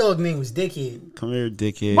 Yeah, his dog name was Dickhead. Come here,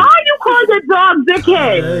 Dickhead. Why you call your dog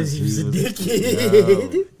Dickhead? Because he was a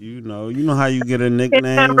dickhead. Yo, you know how you get a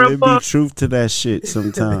nickname? There be truth to that shit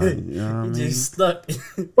sometimes. You know what I mean? Just stuck.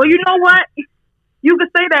 Well, you know what? You could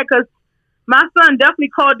say that because my son definitely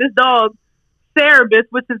called this dog Cerebus,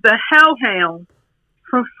 which is the hellhound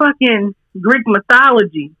from fucking Greek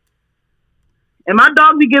mythology. And my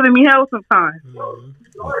dog be giving me hell sometimes. You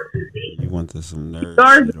want some nerve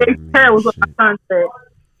Stars shit big on me tail and was what shit. my son said.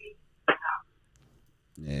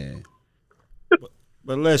 Yeah.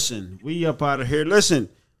 But listen, we up out of here. Listen,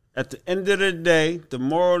 at the end of the day, the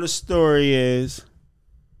moral of the story is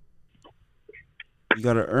you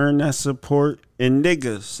gotta earn that support. And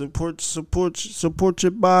niggas, support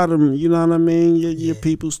your bottom. You know what I mean? Your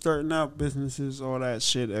people starting out businesses, all that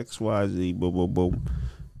shit, XYZ, boom, boom, boom.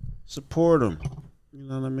 Support them. You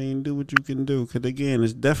know what I mean? Do what you can do. Because, again,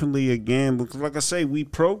 it's definitely a gamble. Because, like I say, we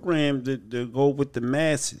programmed to go with the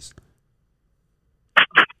masses.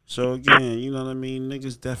 So, again, you know what I mean?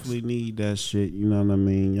 Niggas definitely need that shit. You know what I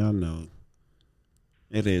mean? Y'all know.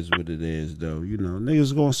 It is what it is, though. You know,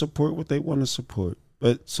 niggas going to support what they want to support.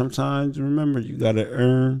 But sometimes, remember, you got to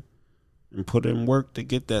earn and put in work to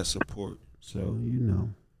get that support. So, you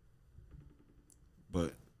know.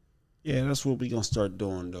 But Yeah, that's what we gonna start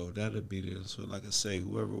doing though. That'll be this. So like I say,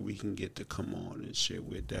 whoever we can get to come on and shit,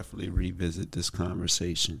 we'll definitely revisit this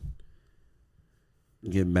conversation.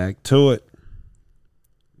 Get back to it.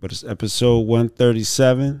 But it's episode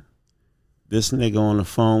 137. This nigga on the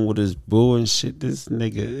phone with his boo and shit. This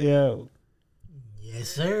nigga, yo. Yes,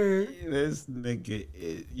 sir. This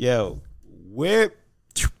nigga, yo, whip.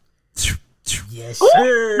 Yes, Ooh,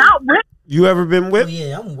 sir. not whipped. You ever been Oh, whipped?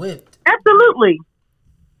 yeah, I'm whipped. Absolutely.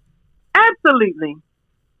 Absolutely.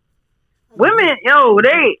 Women, yo,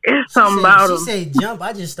 it's something about them. She said jump.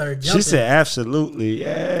 I just started jumping. She said absolutely,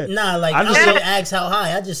 yeah. Nah, like I I just- didn't ask how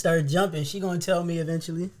high. I just started jumping. She gonna tell me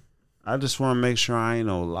eventually. I just want to make sure I ain't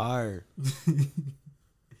no liar.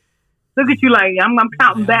 Look at you like, I'm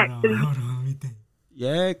counting back to the. Hold on, let me think.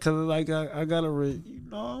 Yeah, cause like I gotta,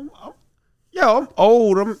 I'm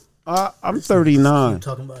old. I'm 39.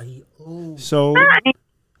 Talking about he old. So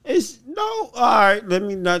it's no. All right, let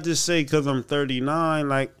me not just say because I'm 39.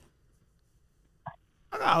 Like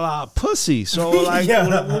I got a lot of pussy. So like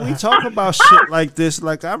Yeah. when we talk about shit like this,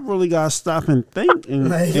 like I really gotta stop and think and,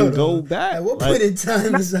 Like, and go hold on. back. At what Like, point in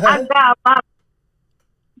time is I that? got my.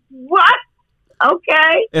 What?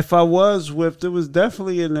 Okay. if I was whipped, it was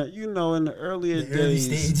definitely in the in the earlier The early days.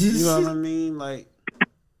 stages. You know what I mean? Like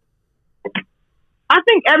I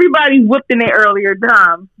think everybody whipped in their earlier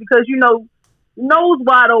times because nose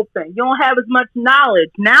wide open. You don't have as much knowledge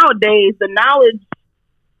nowadays. The knowledge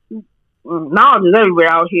is everywhere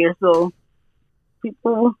out here. So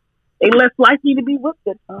people they less likely to be whipped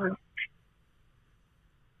at times.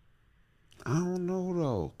 I don't know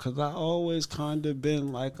though, cause I always kind of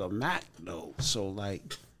been like a Mac though. So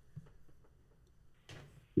like,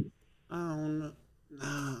 I don't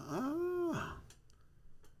know.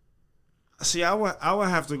 See, I would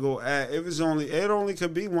have to go at it only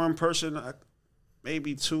could be one person,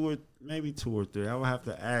 maybe two or three. I would have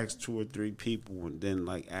to ask 2 or 3 people and then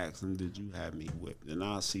like ask them, did you have me whipped? And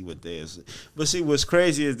I'll see what they say. But see, what's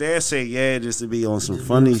crazy is they say yeah, just to be on some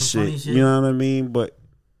funny shit. You know what I mean? But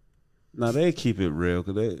now they keep it real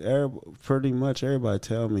because pretty much everybody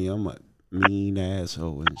tell me I'm a mean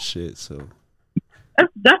asshole and shit. So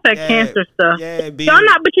That's that cancer stuff. Yeah, y'all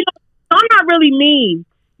not really mean.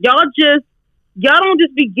 Y'all don't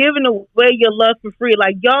just be giving away your love for free.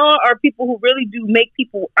 Like y'all are people who really do make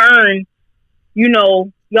people earn,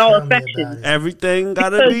 y'all affection. Everything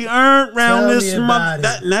gotta be earned around this month.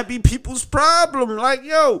 That be people's problem. Like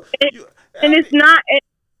and it's not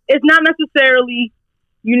necessarily,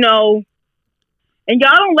 and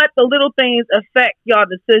y'all don't let the little things affect y'all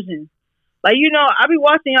decisions. Like I be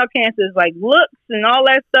watching y'all cancers, like looks and all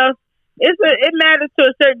that stuff. It matters to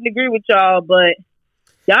a certain degree with y'all, but.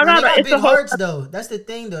 Y'all got it's big hearts though. That's the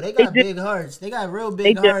thing though. They got big hearts. They got real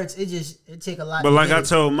big hearts. It take a lot. But like I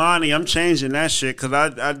told Monty, I'm changing that shit because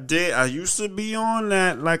I used to be on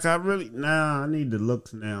that. Like I need the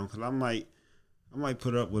looks now because I might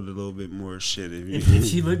put up with a little bit more shit if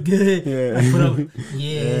she look good. Yeah, I put up,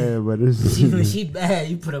 yeah. But it's she bad.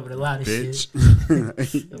 You put up with a lot of bitch.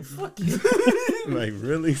 shit. Yo, fuck you. Like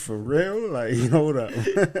really for real? Like hold up.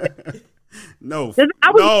 No, for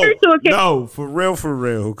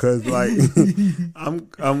real, cause like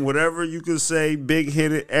I'm whatever you could say, big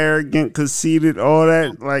headed, arrogant, conceited, all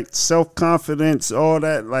that, like self confidence, all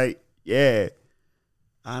that, like yeah,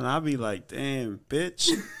 and I'll be like, damn,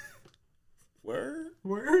 bitch, word.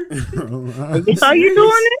 Are you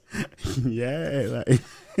doing it? Yeah, like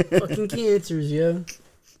fucking cancers, yo.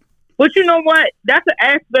 But you know what? That's an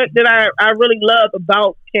aspect that I really love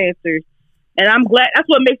about cancers. And I'm glad.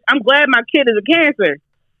 I'm glad my kid is a cancer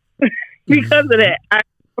because of that.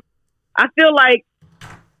 I feel like,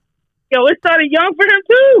 it started young for him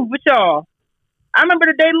too with y'all. I remember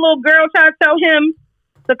the day the little girl tried to tell him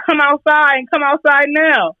to come outside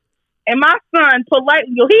now. And my son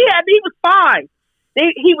politely, he was 5.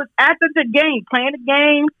 He was after the game, playing the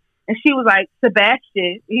game, and she was like,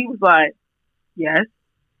 Sebastian. He was like, yes.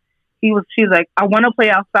 She was like, I want to play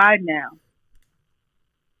outside now.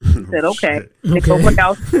 He said, okay. Go play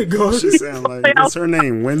outside. She sound like, what's her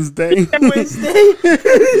name? Wednesday? Wednesday?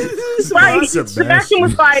 Right. Sebastian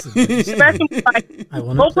was like,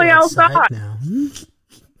 go play outside. Now.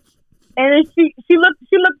 And then he looked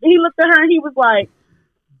at her and he was like,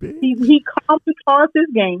 he calmly paused his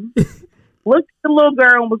game, looked at the little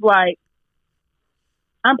girl and was like,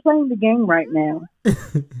 I'm playing the game right now,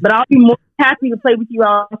 but I'll be more happy to play with you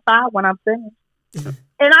outside when I'm finished.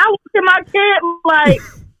 And I looked at my kid like,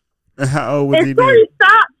 how old was he? Shorty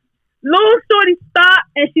stopped. Little Shorty stopped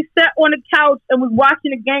and she sat on the couch and was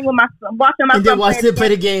watching the game with my son. And then watched it play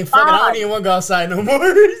the game. Fuck it, I don't even want to go outside no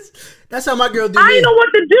more. That's how my girl do me. I didn't know what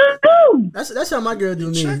to do. That's how my girl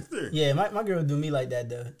do me. Checked her. Yeah, my girl do me like that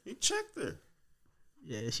though. He checked her.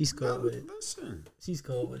 Yeah, she's cool with it. Listen. She's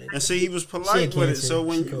cool with it. And see, he was polite with it. So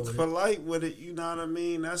when She cool you with polite with it, you know what I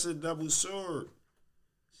mean? That's a double sword.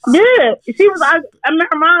 Yeah, she was. I met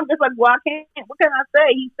her mom just like, well, I can't. What can I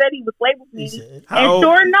say? He said he would play with me, and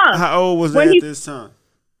sure enough, how old was that at this time?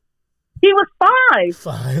 He was 5.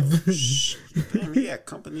 5. Damn, he had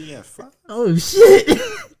company at 5. Oh shit!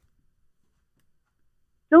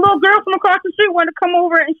 The little girl from across the street wanted to come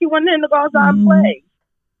over, and she wanted him to go outside and play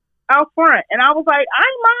out front, and I was like, I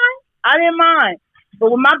ain't mind. I didn't mind, but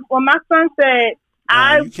when my son said,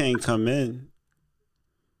 you can't come in.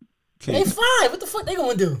 They 5. What the fuck they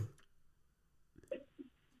gonna do?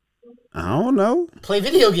 I don't know. Play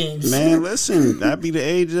video games. Man, listen, that be the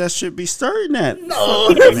age that should be starting at. No,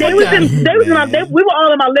 we were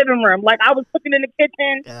all in my living room. Like I was cooking in the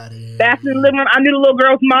kitchen, bathing in the living room. I knew the little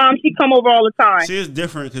girl's mom. She come over all the time. See, it's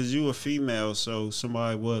different because you a female, so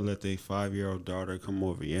somebody would let their 5-year-old daughter come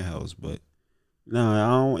over your house. But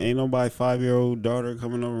no, ain't nobody 5-year-old daughter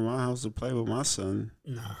coming over my house to play with my son.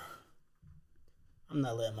 Nah. I'm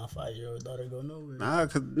not letting my 5-year-old daughter go nowhere. Nah,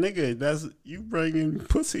 cause nigga, that's you bringing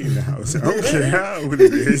pussy in the house. I don't care how old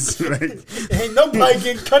it is. Like, ain't nobody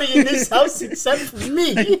getting cutty in this house except for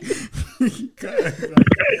me.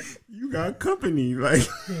 You got company, like.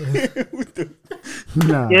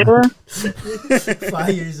 Nah. Yeah. 5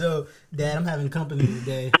 years old, Dad. I'm having company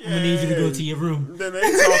today. I'm gonna need you to go to your room. Then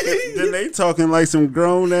they talking like some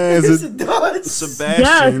grown ass.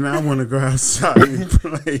 Sebastian, I want to go outside and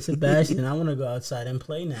play. Sebastian, I want to go outside and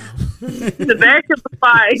play now. Sebastian was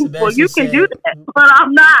like, well, you can do that, but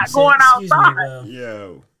I'm not going outside.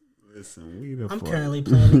 Yo. Listen, I'm currently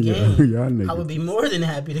playing the game. I would be more than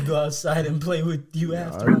happy to go outside and play with you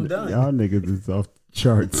after I'm done. Y'all niggas is off the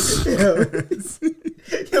charts. Yo,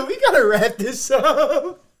 we gotta wrap this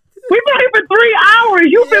up. We've been here for 3 hours.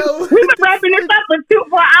 We've been wrapping this up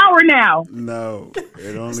for an hour now. No,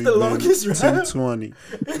 it only it's the longest been 2:20.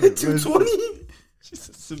 2:20. She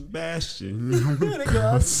said, Sebastian, I'm gonna go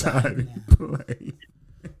outside and play.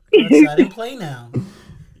 Outside and play now.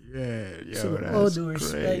 Yeah, yo, so with all due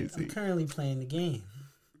respect, I'm currently playing the game.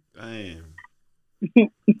 Damn.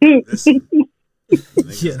 Listen,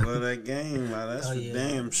 niggas love that game, man. That's for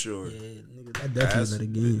damn sure. Yeah, niggas, I definitely love the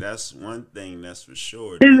game. That's one thing, that's for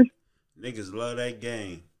sure. Niggas love that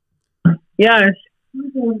game. Yes.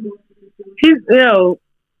 He's I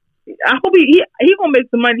hope he gonna make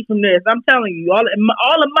some money from this. I'm telling you, all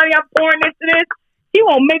the money I'm pouring into this, he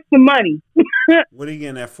gonna make some money. What are you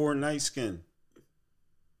getting, that Fortnite skin?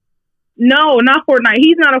 No, not Fortnite.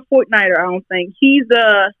 He's not a Fortniter, I don't think.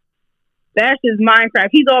 That's his Minecraft.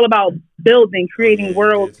 He's all about building, creating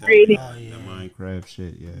worlds, creating the Minecraft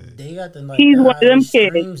shit, yeah. They got the he's one of them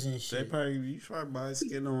kids. You probably buy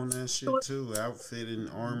skin on that shit too. Outfit and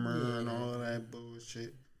armor and all of that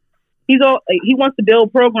bullshit. He wants to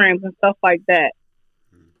build programs and stuff like that.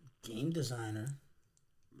 Game designer.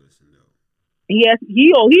 Listen though. He asked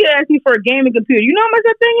me for a gaming computer. You know how much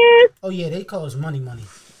that thing is? Oh yeah, they call us money.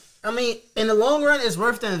 I mean, in the long run, it's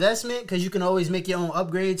worth the investment because you can always make your own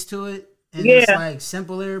upgrades to it, and it's like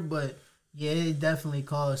simpler. But yeah, it definitely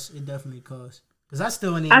costs. Because I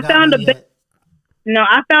still ain't got money yet. No,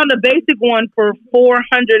 I found a basic one for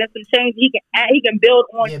 400 and some change. He can build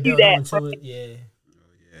on to that. Yeah.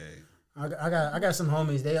 I got some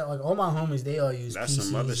homies. They like all my homies. They all use that's PCs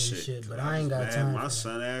some other and shit. But I ain't got time. My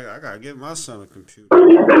son, I gotta give my son a computer.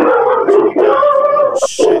 Oh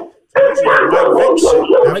shit.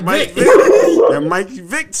 That Mike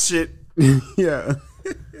Vick shit. Yeah.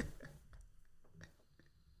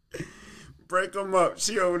 Break them up.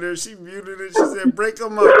 She over there. She muted it. She said, break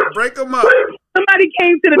them up. Break them up. Somebody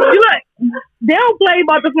came to they don't play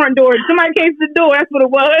about the front door. Somebody came to the door. That's what it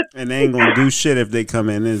was. And they ain't going to do shit if they come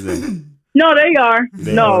in, is they? No, they are.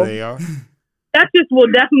 They are? That just will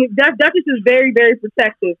definitely, that just is very, very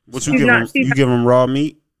protective. What you give them? You give them raw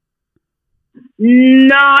meat?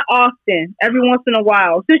 Not often. Every once in a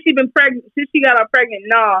while. Since she got her pregnant,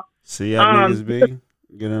 nah. See how niggas be?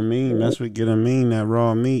 Get them mean. That's what get them mean, that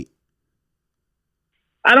raw meat.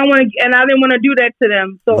 I don't want to, and I didn't want to do that to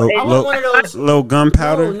them. So I want one of those low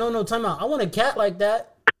gunpowder. No, time out. I want a cat like that.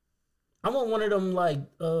 I want one of them like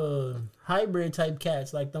hybrid type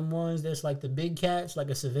cats, like them ones that's like the big cats,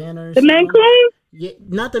 like a Savannah. Or the Maine Coon? Yeah,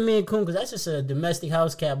 not the Maine Coon because that's just a domestic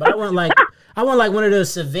house cat. But I want like one of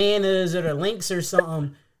those Savannahs or the Lynx or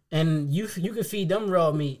something. And you can feed them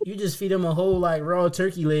raw meat. You just feed them a whole like raw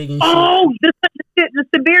turkey leg and shit. Oh,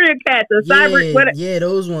 the Siberian cats, or cyber. What? Yeah,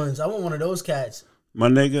 those ones. I want one of those cats. My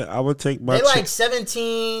nigga, I would take my. They like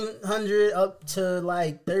 1,700 up to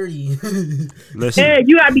like 30. Listen, Yeah,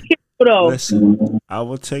 you gotta be careful though. listen. I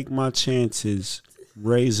would take my chances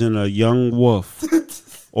raising a young wolf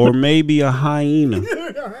or maybe a hyena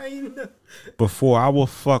before I will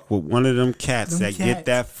fuck with one of them cats get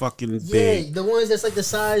that fucking big. Yeah, the ones that's like the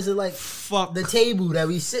size of like the table that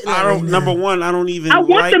we sitting at. Number one, I don't even. I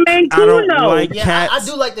want the Mancoon I don't though. like Yeah, cats. I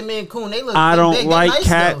do like the Mancoon. They look. I don't big. like Nice,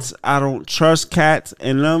 cats. though. I don't trust cats,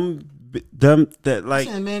 and them that like.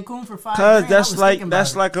 Mancoon for $5,000. Cause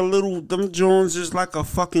that's like a little. Them Jones is like a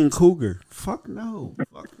fucking cougar. Fuck no.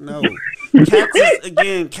 Fuck no.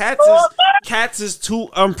 Cats is too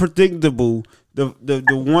unpredictable. The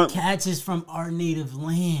one cats is from our native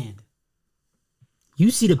land. You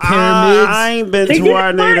see the pyramids. I ain't been to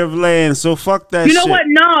our native land, so fuck that shit. You know what,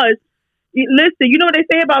 Nas? Listen, you know what they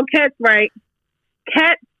say about cats, right?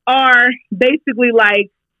 Cats are basically like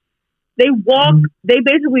they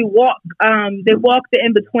basically walk the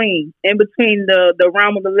in between the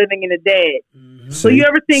realm of the living and the dead. Mm-hmm. So you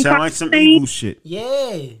ever seen sound like some evil shit?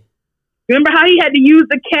 Yeah. Remember how he had to use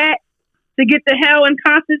the cat to get to hell in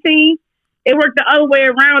Constantine? It worked the other way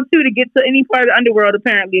around too to get to any part of the underworld,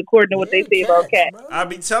 apparently, according to what they say about cats. I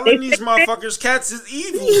be telling these motherfuckers cats is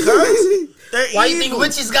evil, cuz. Why you think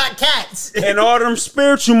witches got cats? And all them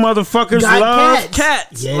spiritual motherfuckers love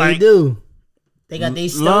cats. Yeah, they do. They got they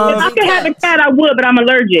stones. If I could have a cat, I would, but I'm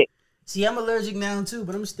allergic. See, I'm allergic now too,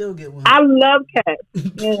 but I'm still get one. I love cats.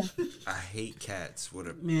 Yeah. I hate cats.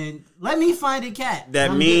 Man, let me find a cat. That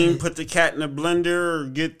put the cat in a blender or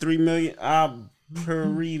get 3 million. I'll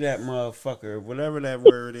puree that motherfucker, whatever that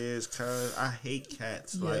word is, cuz I hate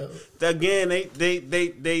cats. Yeah. Like again,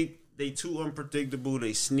 they too unpredictable.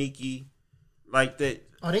 They sneaky, like that.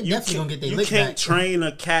 Oh, they definitely gonna get their lick back. You can't train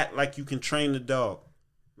a cat like you can train a dog.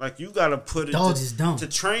 Like you gotta put it. Dogs is dumb. To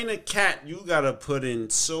train a cat, you gotta put in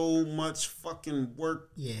so much fucking work.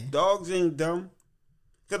 Yeah. Dogs ain't dumb.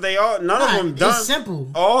 Cause none of them dumb. It's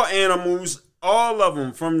simple. All animals, all of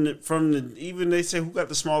them, from the even they say who got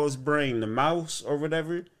the smallest brain, the mouse or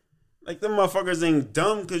whatever. Like them motherfuckers ain't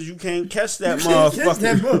dumb because you can't catch that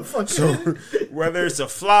motherfucker. So whether it's a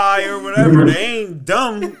fly or whatever, they ain't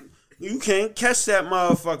dumb. You can't catch that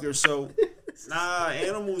motherfucker. So. Nah,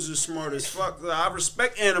 animals are smart as fuck. I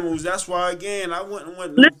respect animals. That's why, again, I wouldn't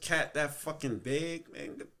want no cat that fucking big,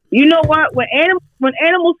 man. You know what? When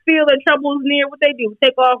animals feel that trouble is near, what they do?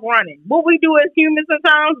 Take off running. What we do as humans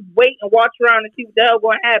sometimes, wait and watch around and see what the hell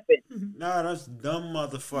going to happen. Nah, that's dumb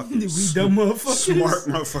motherfuckers. We dumb motherfuckers. Smart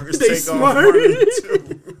motherfuckers they take smart. off running,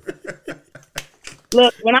 too.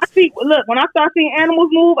 When I start seeing animals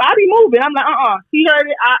move, I be moving. I'm like, he heard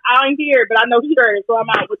it. I ain't hear it, but I know he heard it, so I'm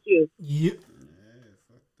out with you. Yep.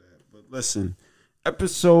 Fuck that. But listen,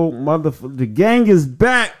 the gang is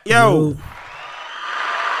back, yo.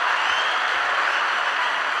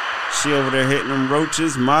 She over there hitting them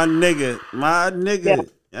roaches, my nigga. Yeah.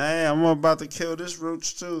 Hey, I'm about to kill this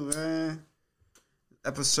roach too, man.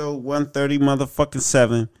 Episode 130, motherfucking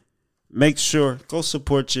 7. Make sure, go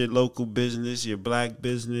support your local business, your black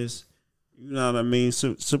business. You know what I mean?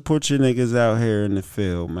 Support your niggas out here in the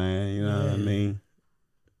field, man. You know what I mean?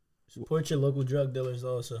 Support your local drug dealers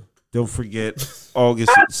also. Don't forget,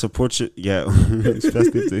 August, support your,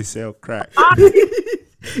 especially if they sell crack.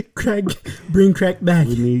 Crack, bring crack back.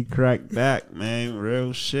 We need crack back, man.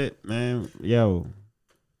 Real shit, man. Yo.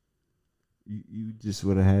 You just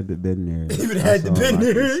would have had to been there. You would have had to been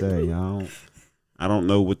there. I don't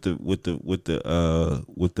know what the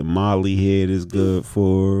Molly head is good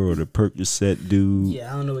for, or the Percocet dude.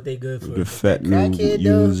 Yeah, I don't know what they good for. The fentanyl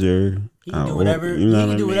user. He can do whatever. He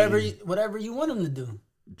can do whatever you want him to do.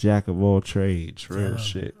 Jack of all trades, real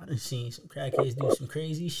shit. I done seen some crackheads do some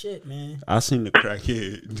crazy shit, man. I seen the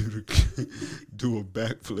crackhead do a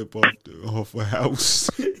backflip off a house,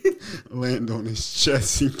 land on his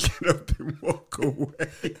chest, and get up and walk away.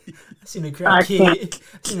 I seen a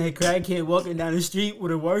crackhead walking down the street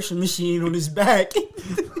with a washing machine on his back.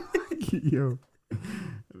 Yo,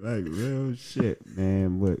 like real shit,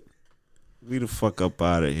 man. But we the fuck up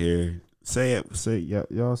out of here. Say it.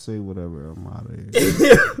 Y'all say whatever. I'm out of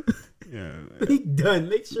here. Yeah. We done.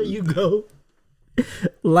 Make sure you go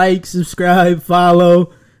like, subscribe,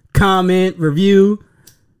 follow, comment, review,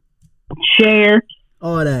 share,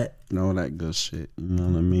 all that. All that good shit. You know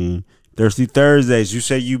what I mean? Thirsty Thursdays. You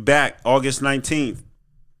say you back August 19th.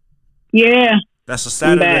 Yeah. That's a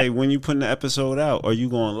Saturday. When you putting the episode out? Or you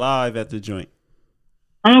going live at the joint?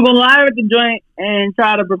 I'm gonna go live at the joint and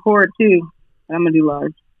try to record too. I'm gonna do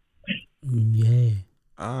live. Yeah.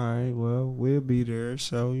 All right. Well, we'll be there.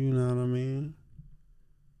 So you know what I mean.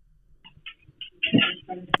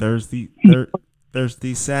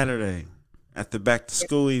 Thursday, Saturday at the back to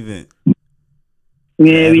school event.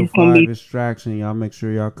 Yeah, The we just gonna 805 be. extraction. Y'all make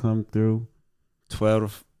sure y'all come through.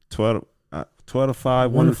 12 to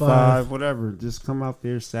 5, 1 to 5, whatever. Just come out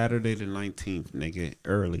there Saturday the 19th, nigga,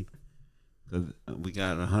 early. Cause we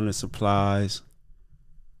got 100 supplies.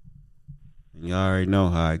 And y'all already know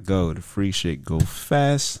how it go. The free shit go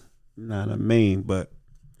fast. You know what I mean? But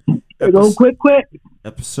Go quick.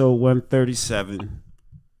 episode 137.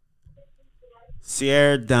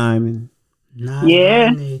 Sierra Diamond. Not Yeah.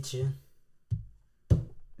 by nature.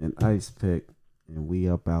 And Ice Pick. And we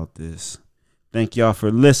up out this. Thank y'all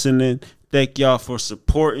for listening. Thank y'all for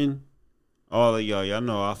supporting. All of y'all. Y'all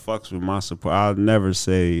know I fucks with my support. I'll never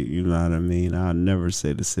say, you know what I mean? I'll never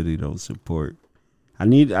say the city don't support. I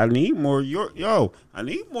need more York. Yo, I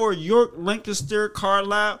need more York, Lancaster,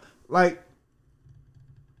 Carlisle. Like,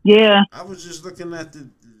 Yeah. I was just looking at the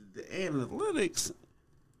analytics.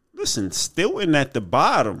 Listen, Stilton at the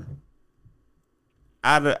bottom.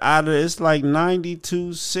 Out of it's like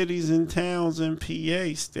 92 cities and towns in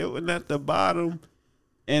PA. Stilton at the bottom.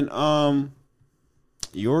 And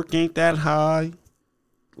York ain't that high.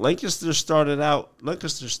 Lancaster started out.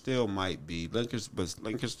 Lancaster still might be.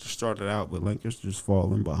 Lancaster started out, but Lancaster's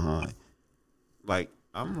falling behind. Like,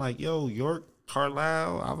 I'm like, yo, York,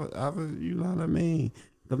 Carlisle, you know what I mean?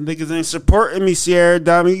 Them niggas ain't supporting me, Sierra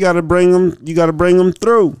Diamond. You gotta bring them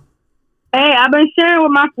through. Hey, I've been sharing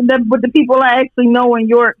with the people I actually know in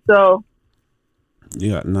York. So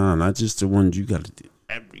Yeah, not just the ones you gotta do.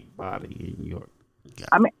 Everybody in York.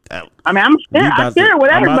 I'm sharing with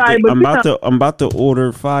everybody. I'm about to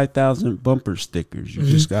order 5,000 bumper stickers. You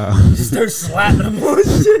just got Start slapping them on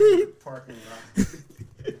shit. Parking lot.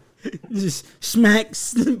 Just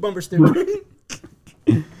smacks bumper sticker.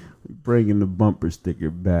 bringing the bumper sticker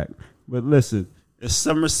back. But listen, it's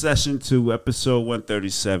Summer Session 2, episode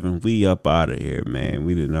 137. We up out of here, man.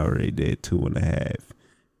 We didn't already did 2.5.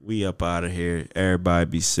 We up out of here. Everybody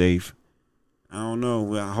be safe. I don't know.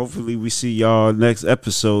 Well, hopefully we see y'all next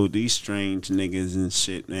episode. These strange niggas and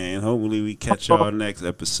shit, man. Hopefully we catch y'all next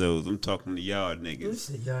episode. I'm talking to y'all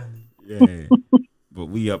niggas. Yeah. But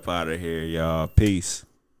we up out of here, y'all. Peace.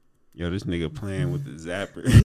 Yo, this nigga playing with the zapper.